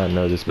 Y'all might not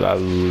know this, but I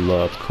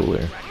love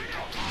Cooler.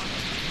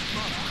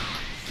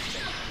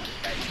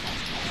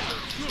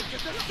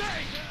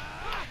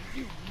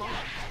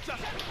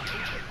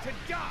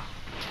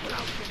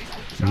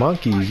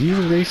 Monkeys, you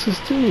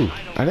racist too.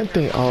 I didn't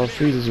think all of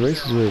Frieza's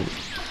races were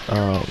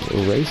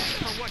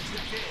racist.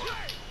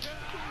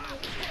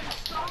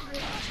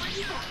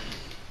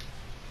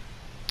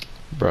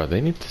 Bro,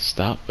 they need to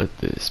stop with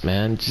this,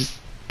 man. Just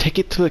take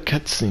it to a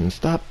cutscene.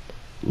 Stop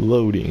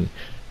loading.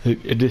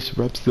 It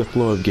disrupts the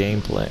flow of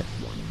gameplay.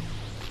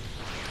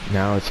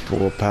 Now it's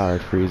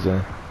full-powered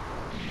Frieza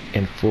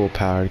and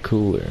full-powered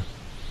Cooler.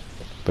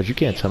 But you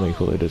can't tell me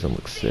Cooler doesn't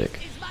look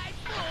sick.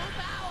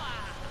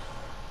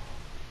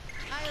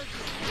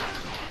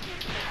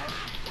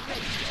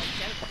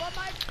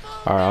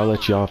 Alright, I'll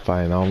let y'all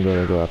fight, and I'm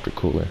gonna go after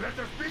Cooler.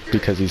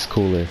 Because he's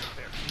cooler.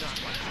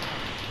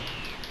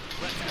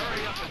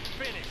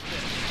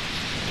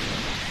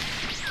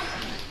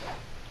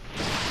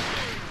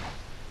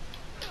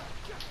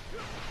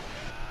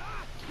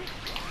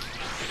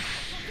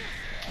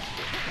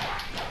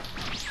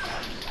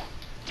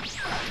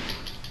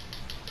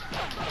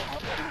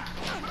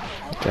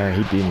 Dang,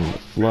 he beating the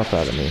fluff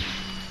out of me.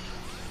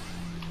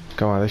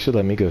 Come on, they should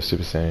let me go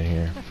Super Saiyan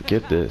here.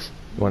 Forget this.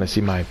 You wanna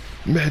see my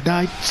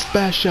midnight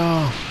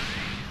special?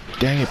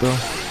 Dang it, bro.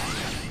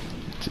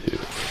 Dude.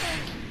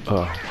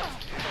 Oh.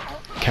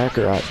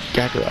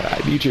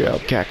 Kakarot, I need your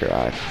help,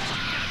 Kakarot.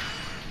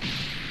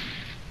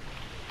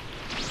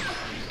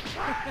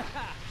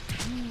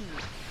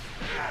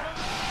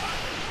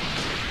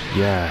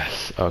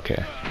 Yes,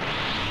 okay.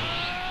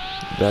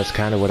 That's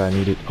kind of what I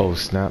needed. Oh,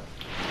 snap.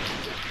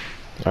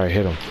 Alright,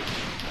 hit him.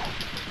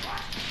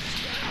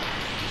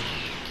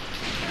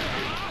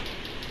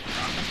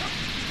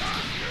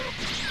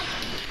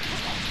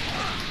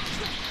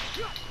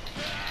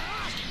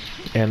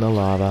 And the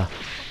lava.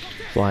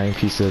 Flying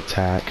piece of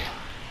attack.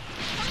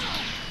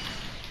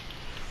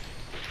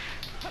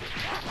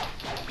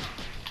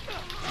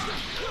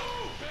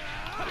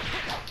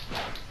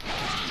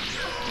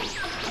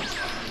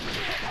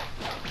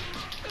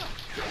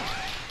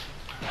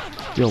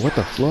 Yo, what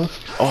the fluff?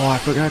 Oh, I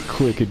forgot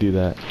Cooler could do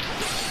that.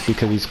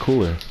 Because he's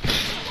cooler.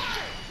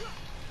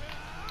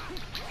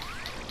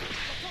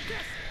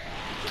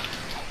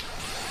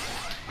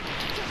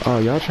 Oh,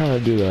 y'all trying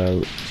to do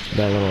that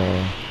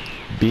little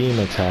beam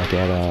attack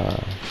at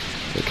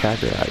the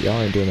Kakarot.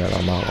 Y'all ain't doing that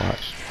on my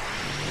watch.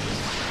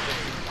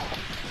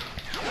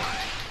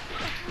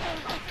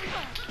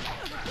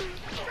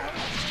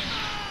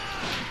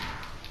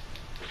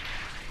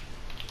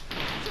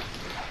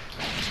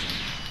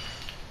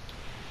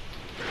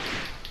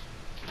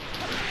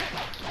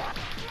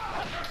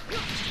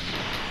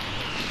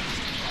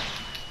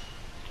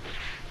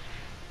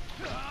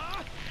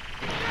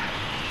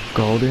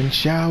 Golden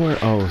shower.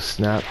 Oh,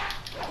 snap.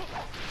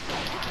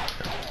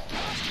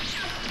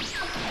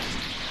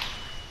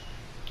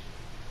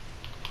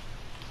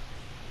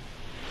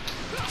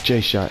 J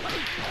shot.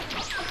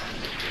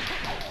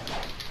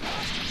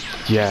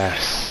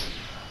 Yes.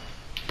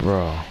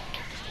 Bro.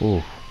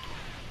 Ooh.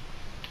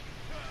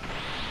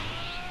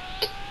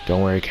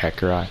 Don't worry,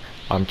 Kakarot.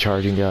 I'm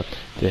charging up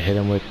to hit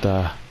him with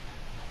the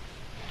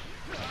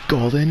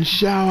golden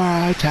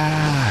shower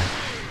attack.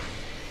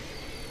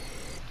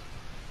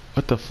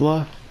 What the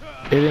fluff?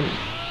 It didn't.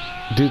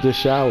 do the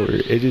shower.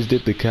 It just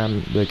did the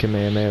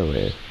Kamehameha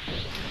wave.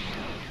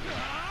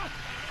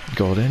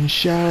 Golden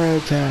shower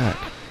attack.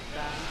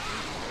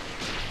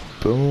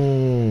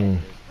 Boom. You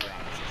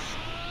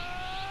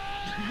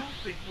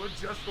think we're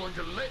just going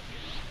to let you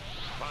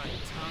find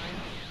time?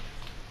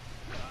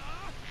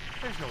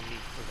 There's no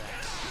need for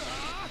that.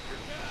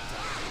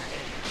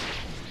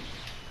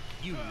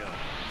 You know.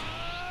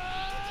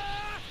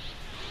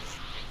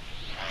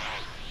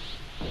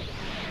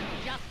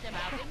 Just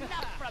about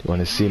enough from You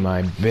want to see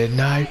my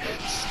midnight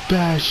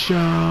special?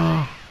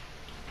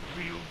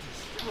 We'll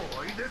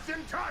destroy this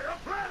entire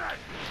planet!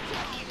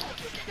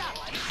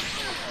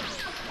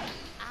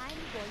 I'm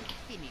going to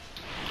finish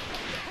you.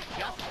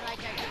 Just like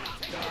I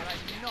did your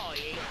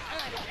annoying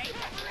earthquake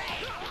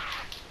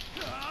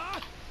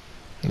friend.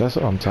 That's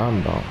what I'm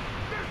talking about.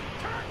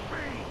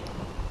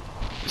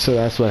 So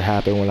that's what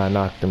happened when I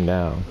knocked him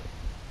down.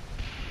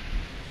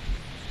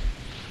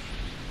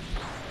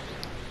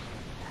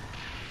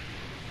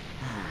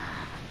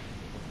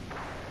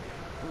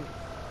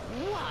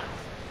 What?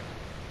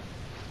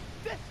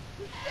 That...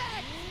 I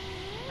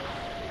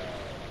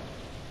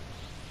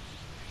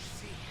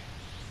see.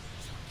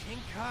 So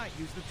King Kai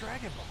used the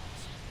Dragon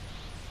Balls.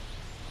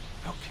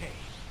 Okay.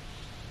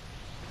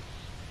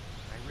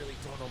 I really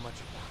don't know much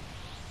about it,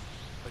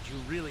 but you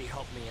really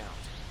helped me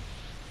out.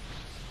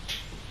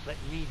 Let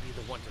me be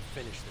the one to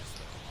finish this,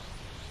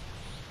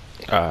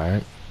 though.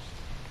 Alright.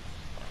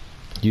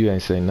 You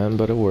ain't say nothing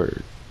but a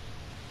word.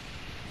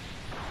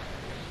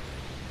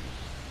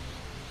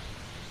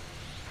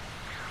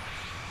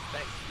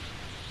 Thank you.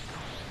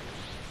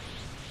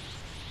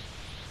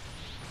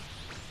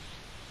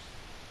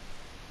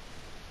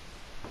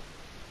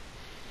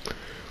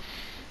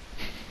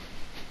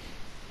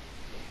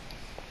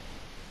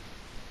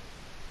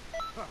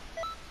 Huh.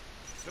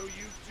 So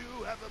you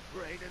do have a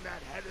brain in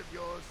that head of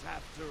yours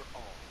after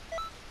all.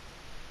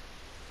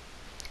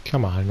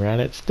 Come on,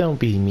 Raditz, don't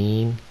be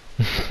mean.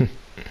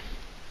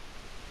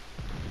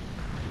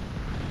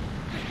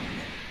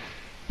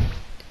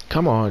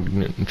 Come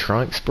on,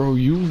 Trunks, bro.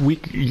 You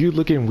weak. You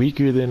looking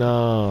weaker than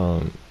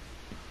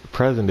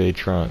present day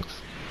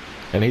Trunks,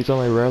 and he's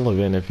only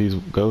relevant if he's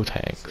Go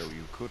Tanks. So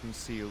you couldn't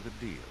seal the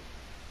deal.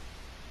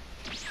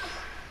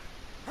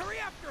 Hurry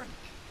after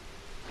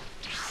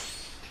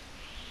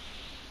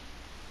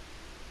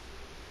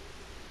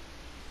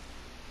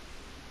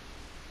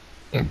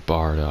him.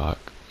 Bardock.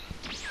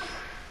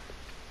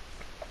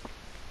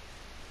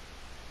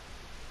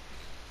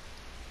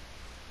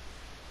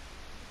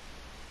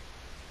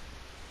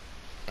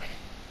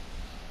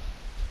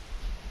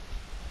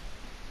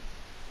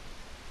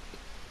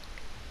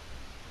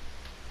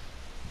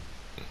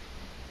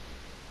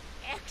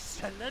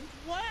 Excellent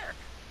work!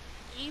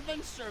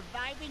 Even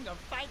surviving a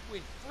fight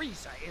with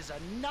Freiza is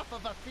enough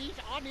of a feat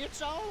on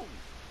its own.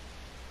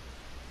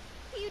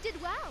 You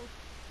did well.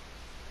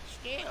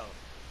 Still,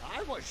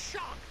 I was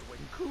shocked when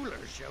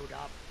Cooler showed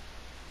up.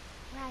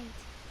 Right.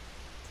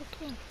 To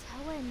think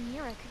Toa and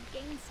Mira could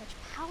gain such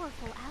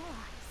powerful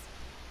allies.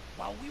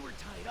 While we were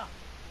tied up,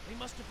 they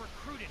must have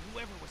recruited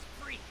whoever was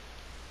free.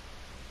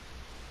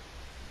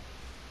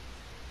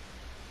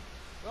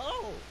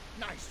 Oh,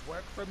 nice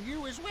work from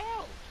you as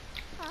well.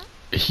 Huh?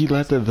 He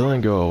let the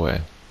villain go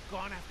away.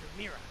 Gone after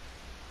Mira.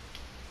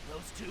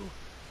 Those two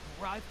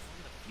arrived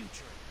from the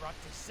future and brought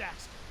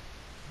disaster.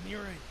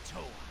 Mira and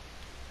Toa.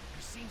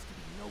 There seems to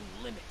be no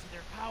limit to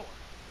their power.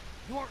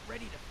 You aren't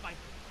ready to fight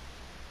them.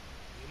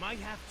 You might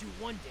have to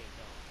one day,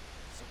 though,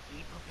 so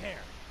be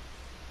prepared.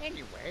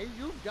 Anyway,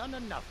 you've done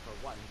enough for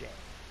one day.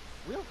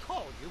 We'll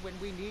call you when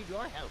we need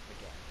your help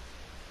again.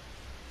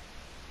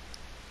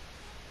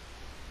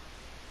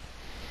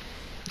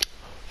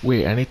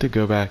 Wait, I need to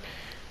go back.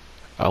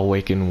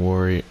 Awakened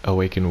Warrior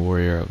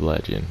of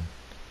Legend.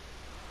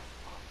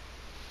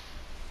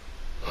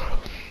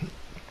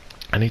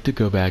 I need to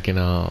go back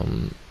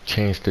and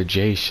change the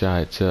J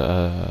shot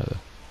to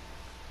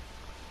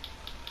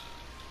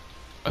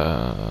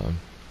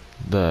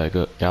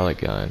the Gallic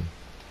gun,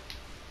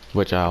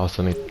 which I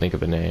also need to think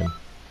of a name.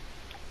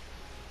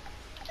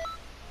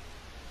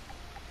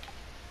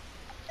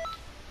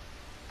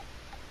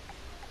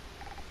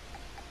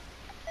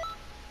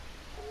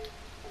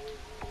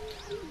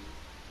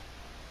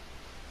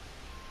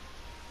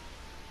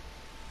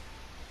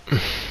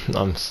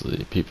 I'm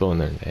silly. People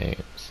and their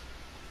names.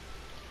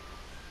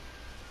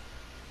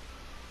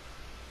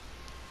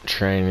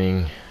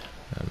 Training.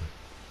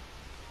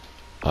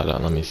 Hold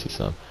on, let me see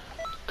some.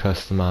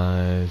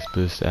 Customize,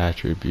 boost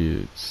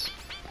attributes.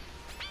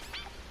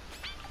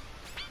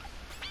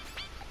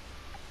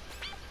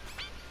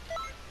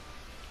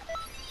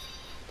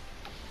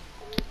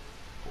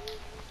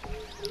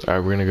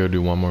 Alright, we're gonna go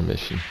do one more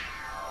mission.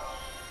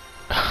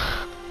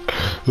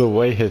 The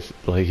way his,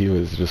 like, he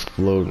was just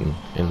floating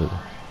into the...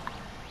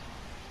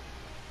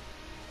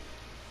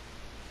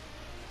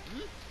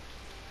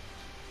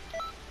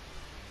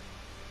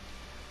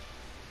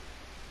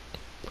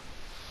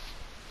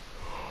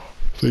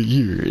 The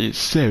year is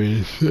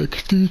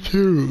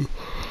 762.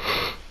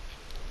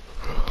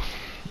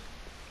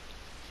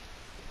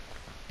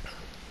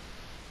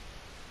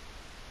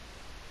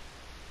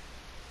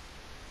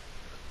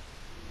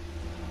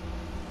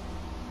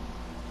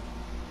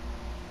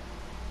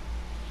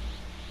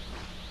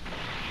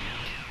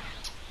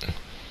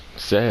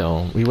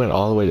 Cell? We went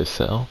all the way to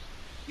Cell?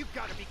 You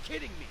gotta be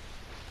kidding me.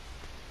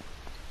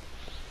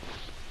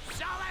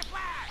 Solid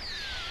flash!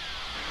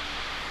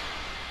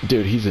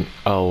 Dude, he's an...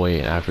 Oh,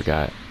 wait, I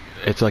forgot.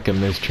 It's like a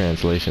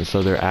mistranslation,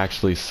 so they're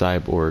actually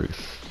cyborgs.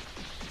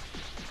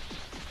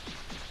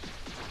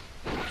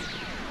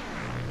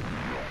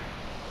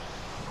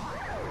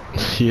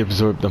 He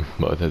absorbed them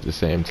both at the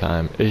same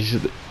time. They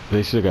should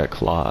have got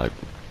clogged.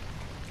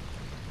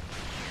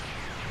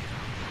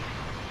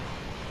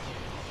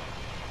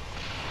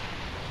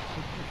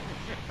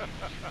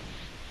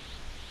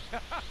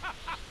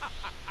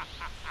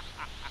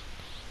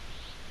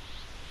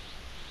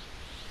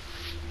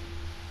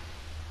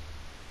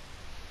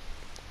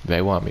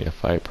 They want me to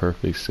fight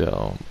Perfect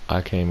Cell.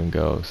 I can't even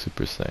go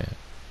Super Saiyan.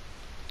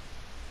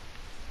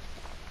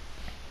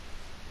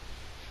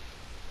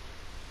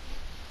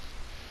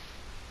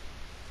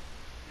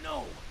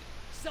 No!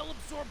 Cell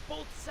absorbed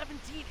both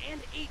 17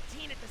 and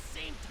 18 at the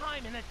same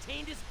time and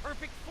attained his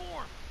perfect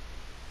form.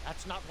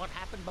 That's not what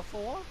happened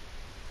before?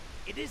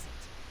 It isn't.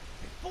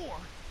 Before,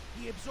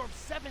 he absorbed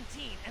 17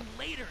 and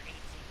later 18.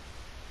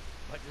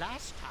 But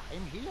last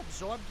time he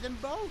absorbed them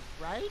both,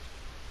 right?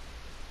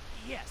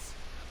 Yes,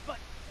 but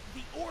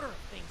the order of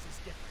things is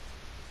different.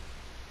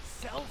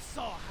 Cell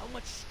saw how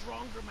much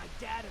stronger my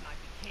dad and I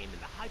became in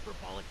the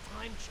hyperbolic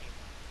time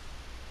chamber.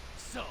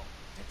 So,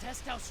 to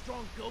test how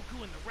strong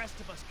Goku and the rest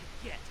of us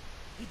could get,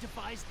 he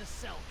devised the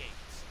Cell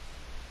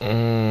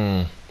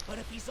Games. But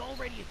if he's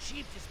already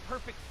achieved his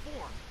perfect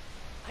form,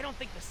 I don't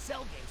think the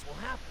Cell Games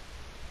will happen.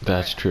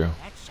 That's true.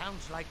 That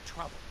sounds like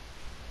trouble.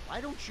 Why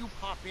don't you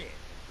pop in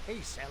and pay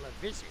Cell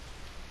a visit?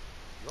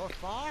 You're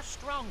far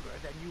stronger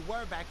than you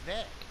were back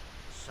then,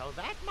 so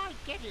that might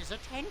get his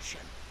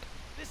attention.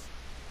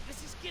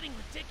 This is getting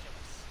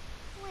ridiculous.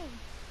 Wait,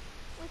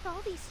 with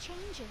all these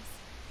changes,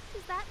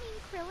 does that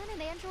mean Krillin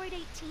and Android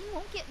 18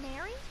 won't get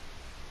married?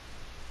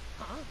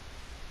 Huh?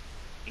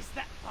 Is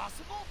that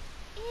possible?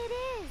 It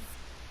is.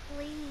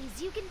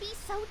 Please, you can be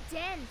so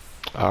dense.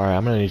 Alright,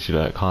 I'm gonna need you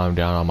to calm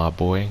down on my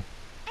boy.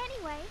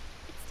 Anyway,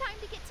 it's time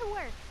to get to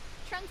work.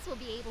 Trunks will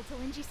be able to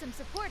lend you some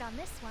support on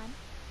this one.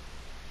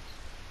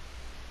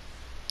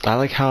 I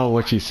like how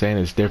what she's saying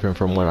is different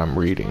from what I'm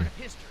reading. Part of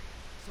history,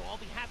 so I'll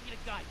be happy to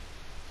guide you.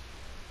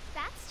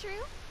 That's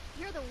true.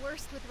 You're the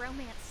worst with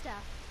romance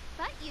stuff.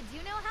 But you do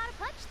know how to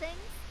punch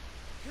things.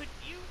 Could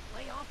you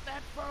lay off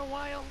that for a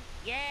while?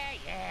 Yeah.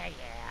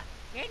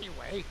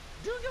 Anyway,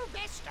 do your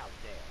best out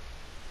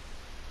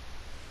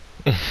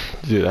there.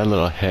 Dude, that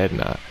little head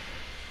knot.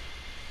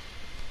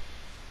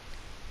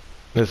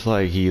 It's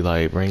like he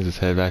like brings his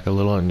head back a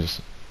little and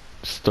just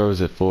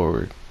throws it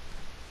forward.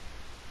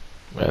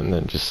 And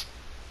then just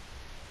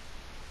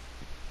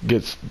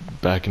gets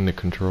back into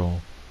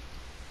control.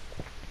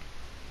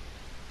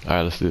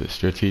 Alright, let's do this.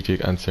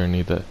 Strategic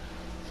uncertainty.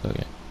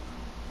 Okay.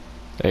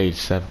 Age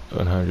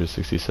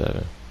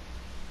 767.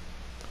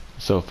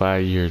 So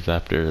 5 years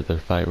after their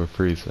fight with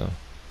Freiza.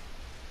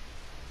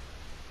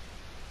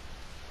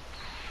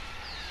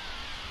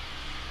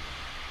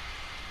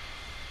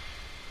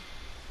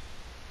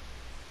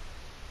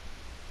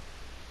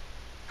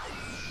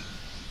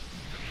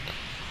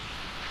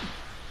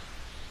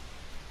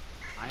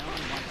 I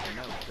only want to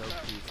know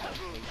Goku's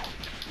location.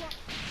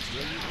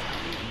 Will you tell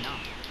me or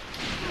not?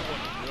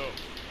 No.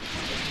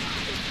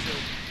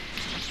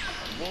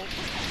 Won't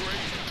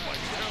break by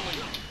telling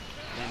you.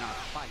 Then our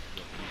fight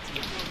will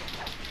continue.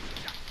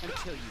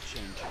 Until you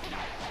change your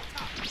mind.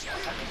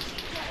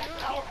 More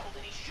powerful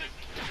than he should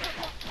be.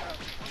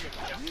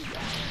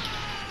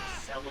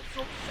 Cell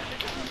absorbed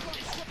 17 with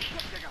his speed.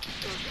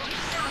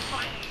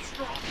 Terrifyingly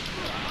strong.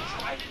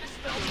 Try to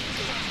dispel the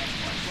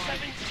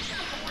 17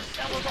 before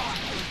Cell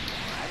arrives.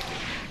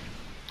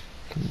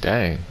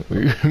 Dang,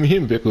 me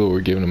and Bickle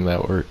were giving him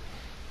that work.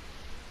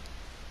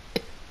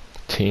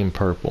 Team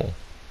Purple.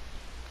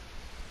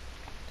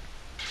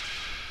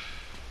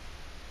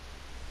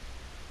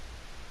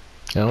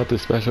 Now with the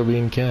special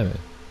being canon.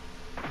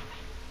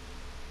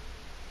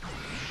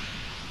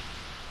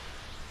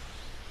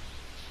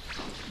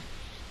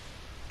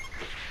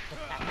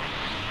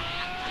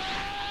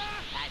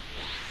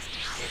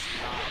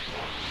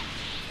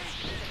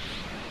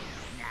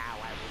 Now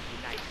I will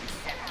unite the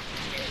Cell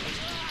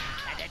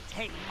and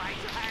attain my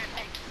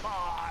perfect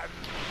form.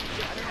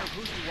 I don't know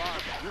who you are,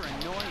 but you're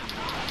annoying me.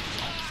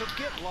 So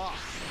get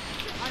lost.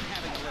 I'm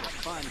having a little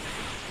fun.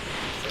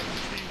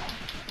 17.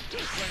 He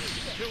plans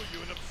to kill you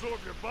and absorb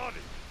your body.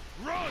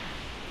 Run!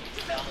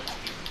 Cell is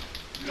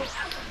here. You'll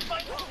have to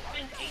fight to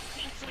win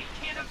 18 so he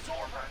can't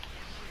absorb her.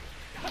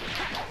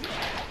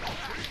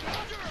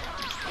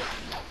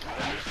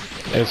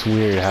 It's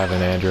weird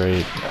having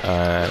Android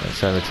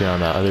 17 on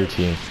the other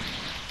team.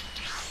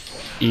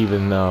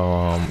 Even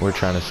though we're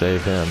trying to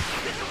save him.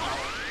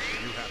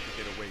 You have to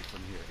get away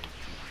from here,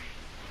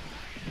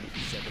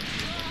 18.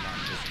 17 will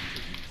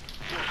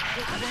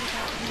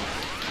not listen to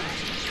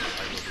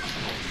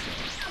reason.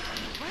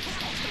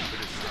 It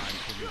is time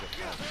for me to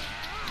fall.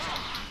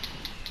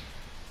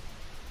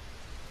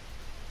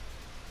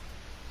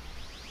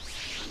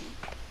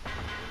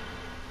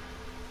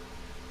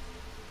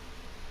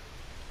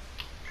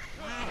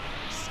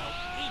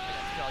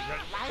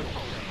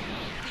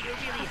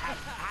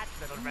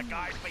 serve a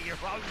guy for your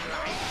own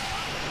life.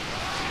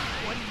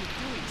 What are you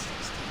doing,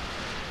 16?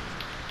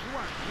 You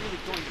aren't really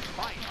going to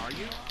fight, are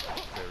you?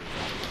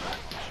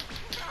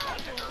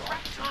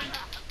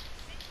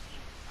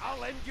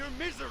 I'll end your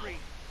misery.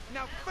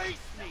 Now face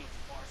me.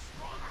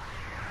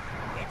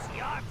 It's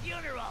your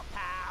funeral,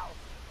 pal.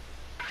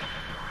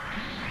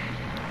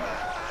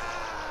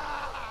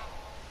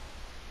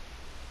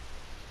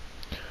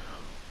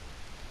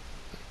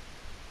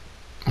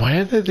 Why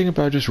did they think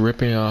about just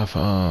ripping off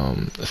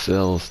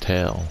Cell's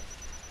tail?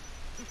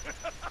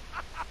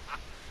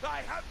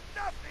 I have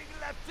nothing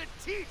left to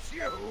teach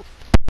you.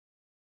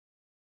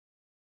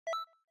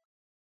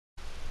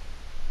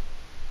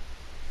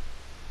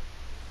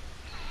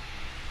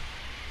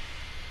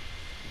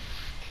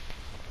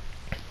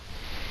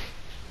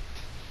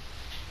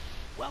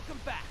 Welcome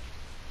back.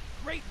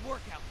 Great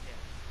work out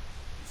there.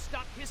 You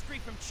stopped history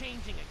from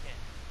changing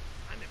again.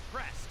 I'm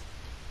impressed.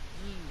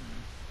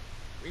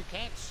 We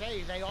can't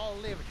say they all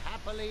lived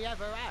happily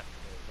ever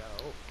after,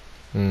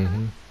 though.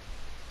 Mm-hmm.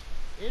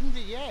 In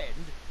the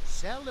end,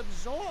 Cell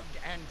absorbed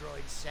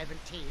androids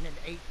 17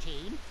 and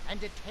 18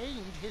 and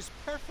attained his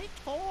perfect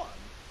form.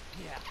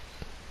 Yeah.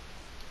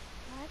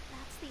 But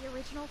that's the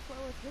original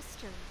flow of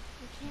history.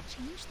 We can't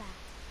change that.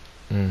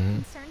 Mm-hmm. What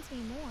concerns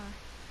me more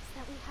is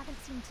that we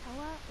haven't seen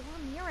Toa or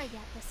Mira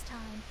yet this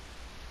time.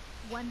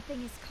 One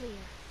thing is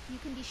clear. You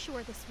can be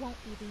sure this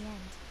won't be the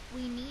end.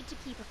 We need to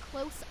keep a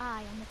close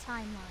eye on the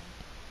timeline.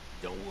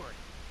 Don't worry.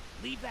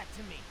 Leave that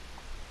to me.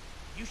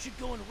 You should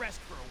go and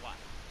rest for a while.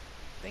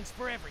 Thanks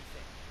for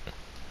everything.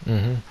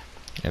 Mm-hmm.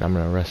 And I'm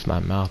gonna rest my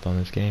mouth on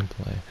this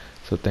gameplay.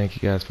 So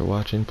thank you guys for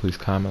watching. Please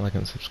comment, like,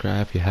 and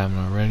subscribe if you haven't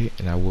already.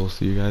 And I will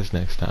see you guys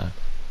next time.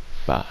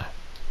 Bye.